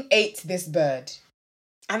 Something ate this bird.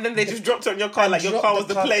 And then they just dropped it on your car like your car was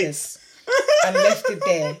the place. And left it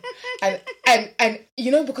there. And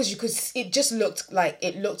you know, because it just looked,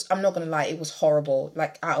 I'm not gonna lie, it was horrible,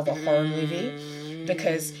 like out of a horror movie,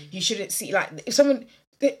 because you shouldn't see, like,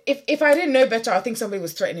 if I didn't know better, I think somebody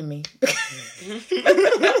was threatening me.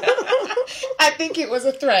 I think it was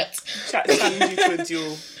a threat. Challenge you to a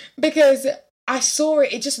duel. Because I saw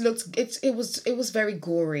it, it just looked, it was very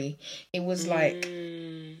gory. It was like,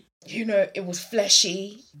 you know, it was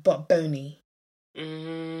fleshy but bony.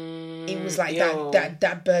 It was like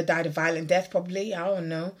that bird died a violent death, probably. I don't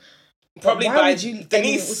know. Probably by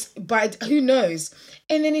Denise. By who knows?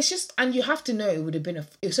 And then it's just, and you have to know it would have been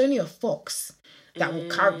it's only a fox that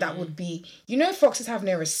would carry, that would be, you know, foxes have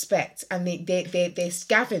no respect, and they're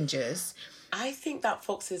scavengers. I think that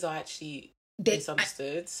foxes are actually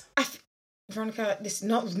misunderstood. Veronica, this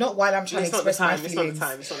not while I'm trying to express my feelings. It's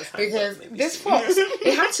not the time. Because this fox,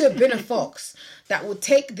 it had to have been a fox that would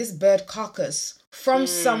take this bird carcass from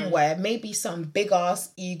somewhere. Maybe some big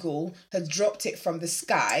ass eagle had dropped it from the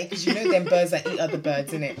sky, because you know them birds that eat other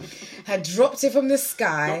birds, innit? Had dropped it from the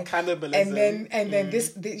sky. Not cannibalism. And then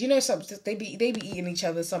this, you know, some they be eating each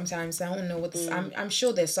other sometimes. I don't know what this. I'm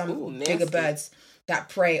sure there's some bigger birds that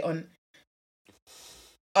prey on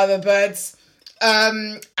other birds,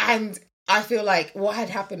 and I feel like what had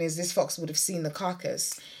happened is this fox would have seen the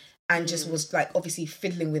carcass and just was like obviously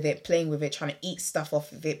fiddling with it, playing with it, trying to eat stuff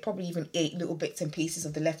off of it, probably even ate little bits and pieces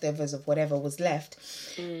of the leftovers of whatever was left.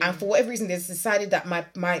 And for whatever reason, they decided that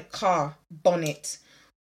my car bonnet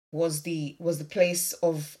was the place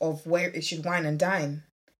of where it should wine and dine.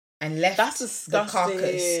 And left the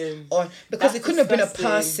carcass on, because it couldn't have been a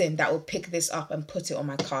person that would pick this up and put it on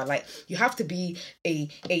my car. Like, you have to be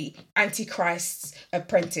a Antichrist's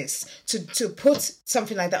apprentice to put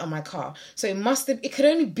something like that on my car. So it could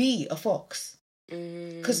only be a fox,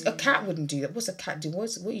 because a cat wouldn't do that. What's a cat do?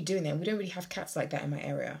 What are you doing there? We don't really have cats like that in my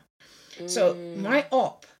area. So my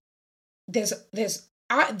op, there's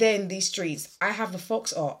out there in these streets, I have a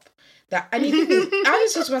fox op. That, and you think, I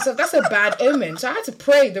just thought to myself, that's a bad omen. So I had to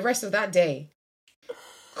pray the rest of that day.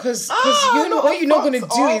 Because you know what you're not going to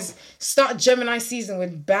do is start Gemini season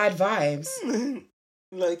with bad vibes.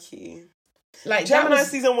 Low-key. Like, Gemini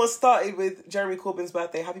season was started with Jeremy Corbyn's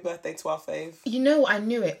birthday. Happy birthday to our fave. You know, I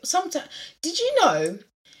knew it. Did you know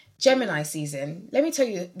Gemini season? Let me tell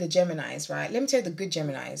you the Geminis, right? Let me tell you the good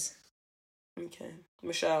Geminis. Okay.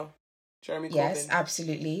 Michelle. Jeremy Corbyn. Yes,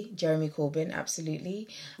 absolutely. Jeremy Corbyn, absolutely.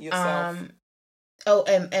 Yourself.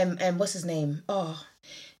 What's his name?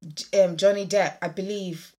 Johnny Depp, I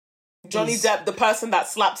believe. Johnny Depp, the person that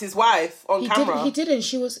slapped his wife on camera. He didn't.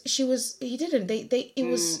 He didn't.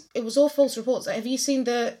 It was all false reports. Have you seen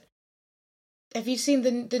the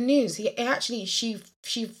news?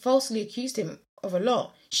 She falsely accused him of a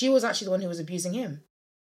lot. She was actually the one who was abusing him.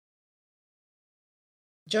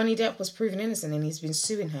 Johnny Depp was proven innocent and he's been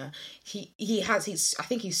suing her. I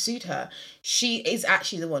think he sued her. She is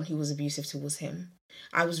actually the one who was abusive towards him.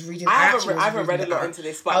 I haven't read a lot into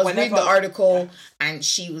this, but I was reading the article, and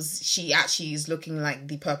she actually is looking like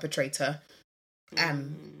the perpetrator.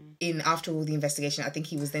 After all the investigation, I think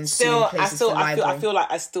he was then suing places for libel.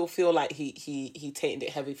 I still feel like he tainted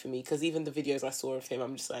it heavy for me, because even the videos I saw of him,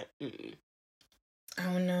 I'm just like,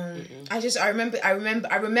 Oh no! I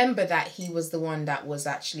remember that he was the one that was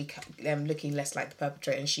actually looking less like the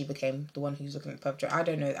perpetrator, and she became the one who's looking at the perpetrator. I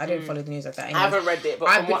don't know. I don't follow the news like that. Anyways. I haven't read it, but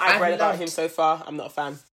from what I've read about him so far, I'm not a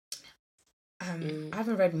fan. I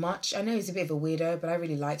haven't read much. I know he's a bit of a weirdo, but I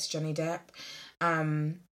really liked Johnny Depp.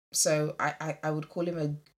 So I would call him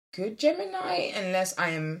a good Gemini, unless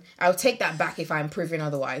I'll take that back if I'm proven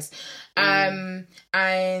otherwise. And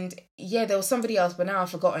yeah, there was somebody else, but now I've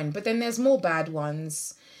forgotten. But then there's more bad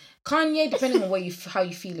ones. Kanye, depending on how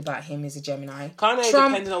you feel about him, is a Gemini. Kanye,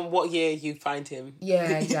 depending on what year you find him.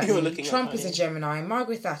 Yeah, exactly. Trump is a Gemini.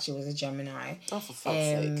 Margaret Thatcher was a Gemini. Oh, for fuck's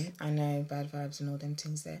sake. I know, bad vibes and all them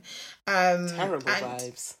things there. Terrible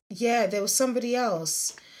vibes. Yeah, there was somebody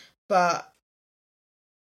else, but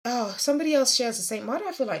somebody else shares the same. Why do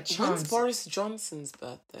I feel like Chance? When's Boris Johnson's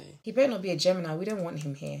birthday? He better not be a Gemini. We don't want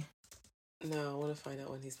him here. No, I want to find out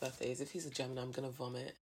when his birthday is. If he's a Gemini, I'm going to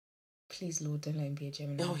vomit. Please, Lord, don't let him be a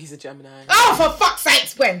Gemini. No, he's a Gemini. Oh, for fuck's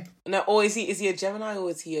sakes, when? No, or is he a Gemini, or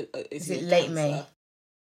is he is it late Cancer? May?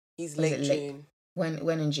 He's late June. When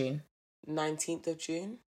in June? 19th of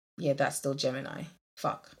June. Yeah, that's still Gemini.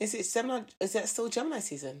 Fuck. Is it Gemini? Is that still Gemini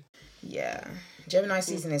season? Yeah, Gemini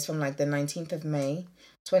season is from like the 19th of May,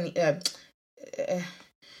 June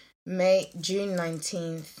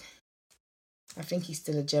 19th. I think he's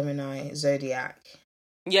still a Gemini zodiac.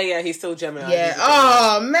 Yeah, he's still Gemini. Yeah.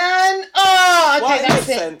 Oh man. Oh, okay, well, that's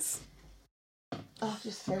makes sense. Oh, I've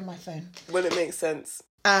just thrown my phone. Well, it makes sense.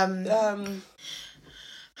 A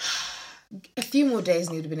few more days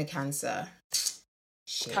and he would have been a Cancer.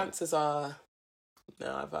 Shit. Cancers are.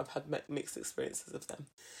 No, I've had mixed experiences of them.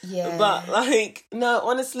 Yeah. But no,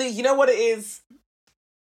 honestly, you know what it is.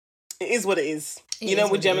 It is what it is.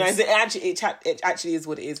 With Geminis, it actually is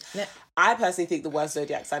what it is. Yeah. I personally think the worst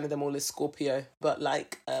zodiac sign of them all is Scorpio. But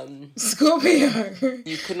Scorpio,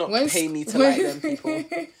 you could not pay me to like them people.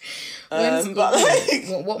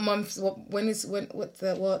 What month? Scorpio's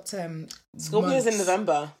in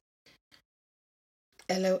November.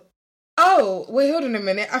 Hello. Oh, wait, hold on a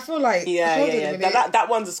minute. I feel like yeah. That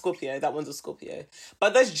one's a Scorpio.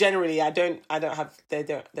 But that's generally they're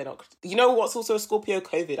not. You know what's also a Scorpio?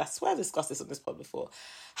 COVID. I swear I discussed this on this pod before.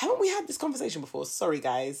 Haven't we had this conversation before? Sorry,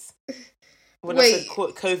 guys. When I said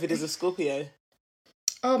COVID is a Scorpio.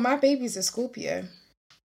 Oh, my baby's a Scorpio.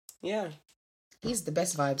 Yeah. He's the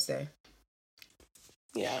best vibes, though.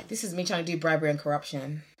 Yeah. This is me trying to do bribery and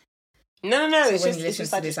corruption. No. So when you listen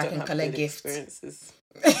to this, I can collect gifts.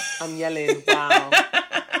 I'm yelling, wow.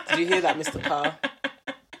 Did you hear that, Mr. Carr?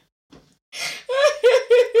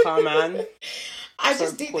 Carr man. I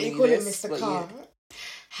just did that you call him Mr. Carr.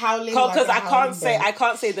 Howling because like I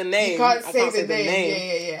can't say the name. You can't say the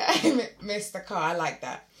name. Yeah. Mr. Carr, I like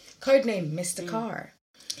that. Codename Mr. Carr.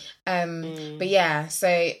 But yeah,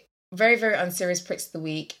 so very, very unserious pricks of the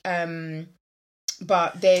week.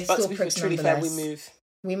 But they're still pricks nonetheless. Fair, we move.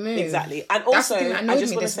 We move. Exactly. And also, I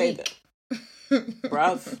just want to say that,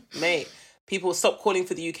 bruv, mate, people stop calling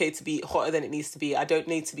for the UK to be hotter than it needs to be. I don't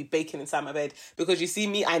need to be baking inside my bed because you see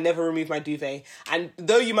me, I never remove my duvet. And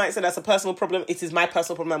though you might say that's a personal problem, it is my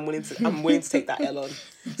personal problem. I'm willing to take that L on.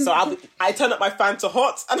 So I turn up my fan to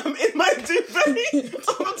hot and I'm in my duvet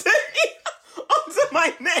onto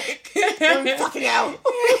my neck. I'm fucking out.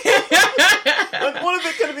 Like, all of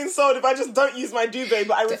it could have been sold if I just don't use my duvet,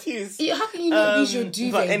 but I refuse. How can you not use your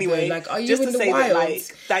duvet? But anyway, though? Like, are you just in to the say wild? that, like,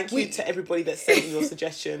 thank you to everybody that sent in your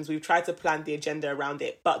suggestions. We've tried to plan the agenda around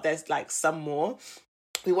it, but there's like some more.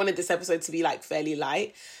 We wanted this episode to be like fairly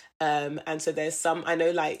light. And so there's I know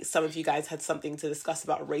like some of you guys had something to discuss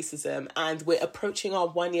about racism, and we're approaching our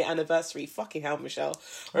 1 year anniversary. Fucking hell, Michelle.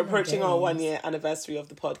 We're approaching our 1 year anniversary of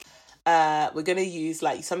the pod. We're going to use,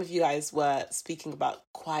 like, some of you guys were speaking about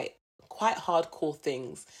quite hardcore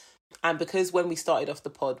things. And because when we started off the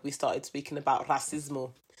pod, we started speaking about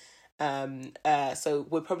racismo. So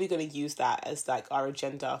we're probably going to use that as like our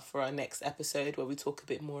agenda for our next episode, where we talk a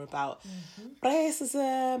bit more about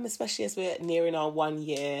racism, especially as we're nearing our 1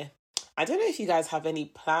 year. I don't know if you guys have any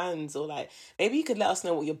plans, or like maybe you could let us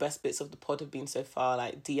know what your best bits of the pod have been so far,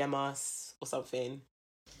 like DM us or something.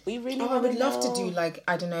 We really I would love to do, like,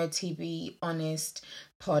 I don't know, to be honest,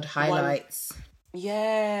 pod highlights.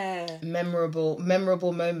 Yeah. Memorable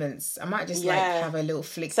moments. I might just like have a little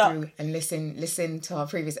flick through and listen to our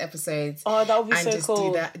previous episodes. Oh, that would be so cool.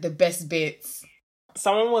 And just do the best bits.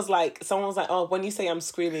 Someone was like, oh, when you say I'm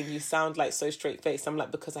screaming, you sound like so straight faced. I'm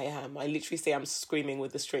like, because I am. I literally say I'm screaming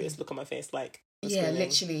with the straightest look on my face, like. Yeah,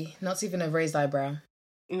 literally. Not even a raised eyebrow.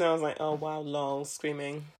 No, I was like, oh wow, lol,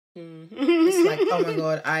 screaming. It's like, oh my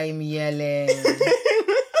god, I'm yelling.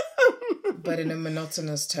 But in a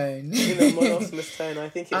monotonous tone. I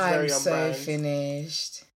think it's very on I'm so brand.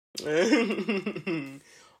 finished.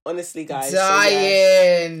 Honestly, guys.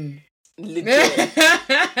 Dying. So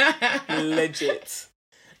yeah, legit.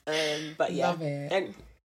 But yeah. Love it.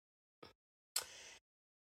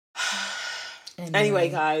 Anyway,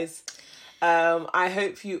 guys. I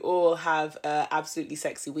hope you all have an absolutely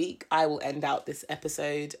sexy week. I will end out this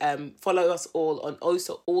episode. Follow us all on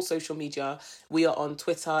all social media. We are on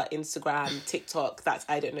Twitter, Instagram, TikTok. That's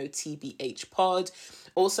TBH Pod.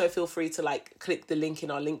 Also, feel free to like click the link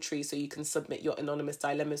in our link tree so you can submit your anonymous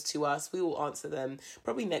dilemmas to us. We will answer them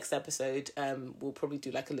probably next episode. We'll probably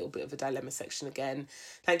do like a little bit of a dilemma section again.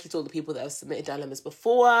 Thank you to all the people that have submitted dilemmas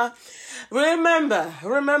before. Remember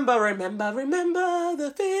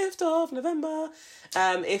the 5th of November.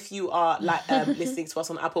 If you are like listening to us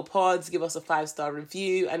on Apple Pods, give us a 5-star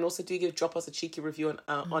review, and also drop us a cheeky review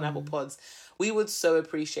on Apple Pods. We would so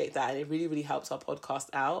appreciate that, and it really, really helps our podcast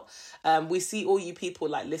out. We see all you people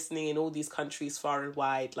like listening in all these countries far and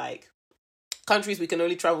wide, like countries we can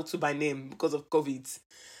only travel to by name because of COVID.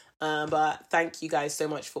 But thank you guys so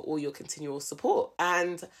much for all your continual support.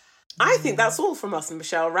 And I think that's all from us and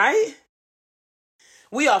Michelle, right?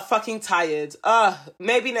 We are fucking tired.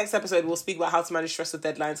 Maybe next episode we'll speak about how to manage stress with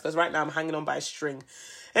deadlines, because right now I'm hanging on by a string.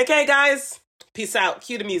 Okay, guys. Peace out.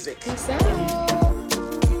 Cue the music. Peace out.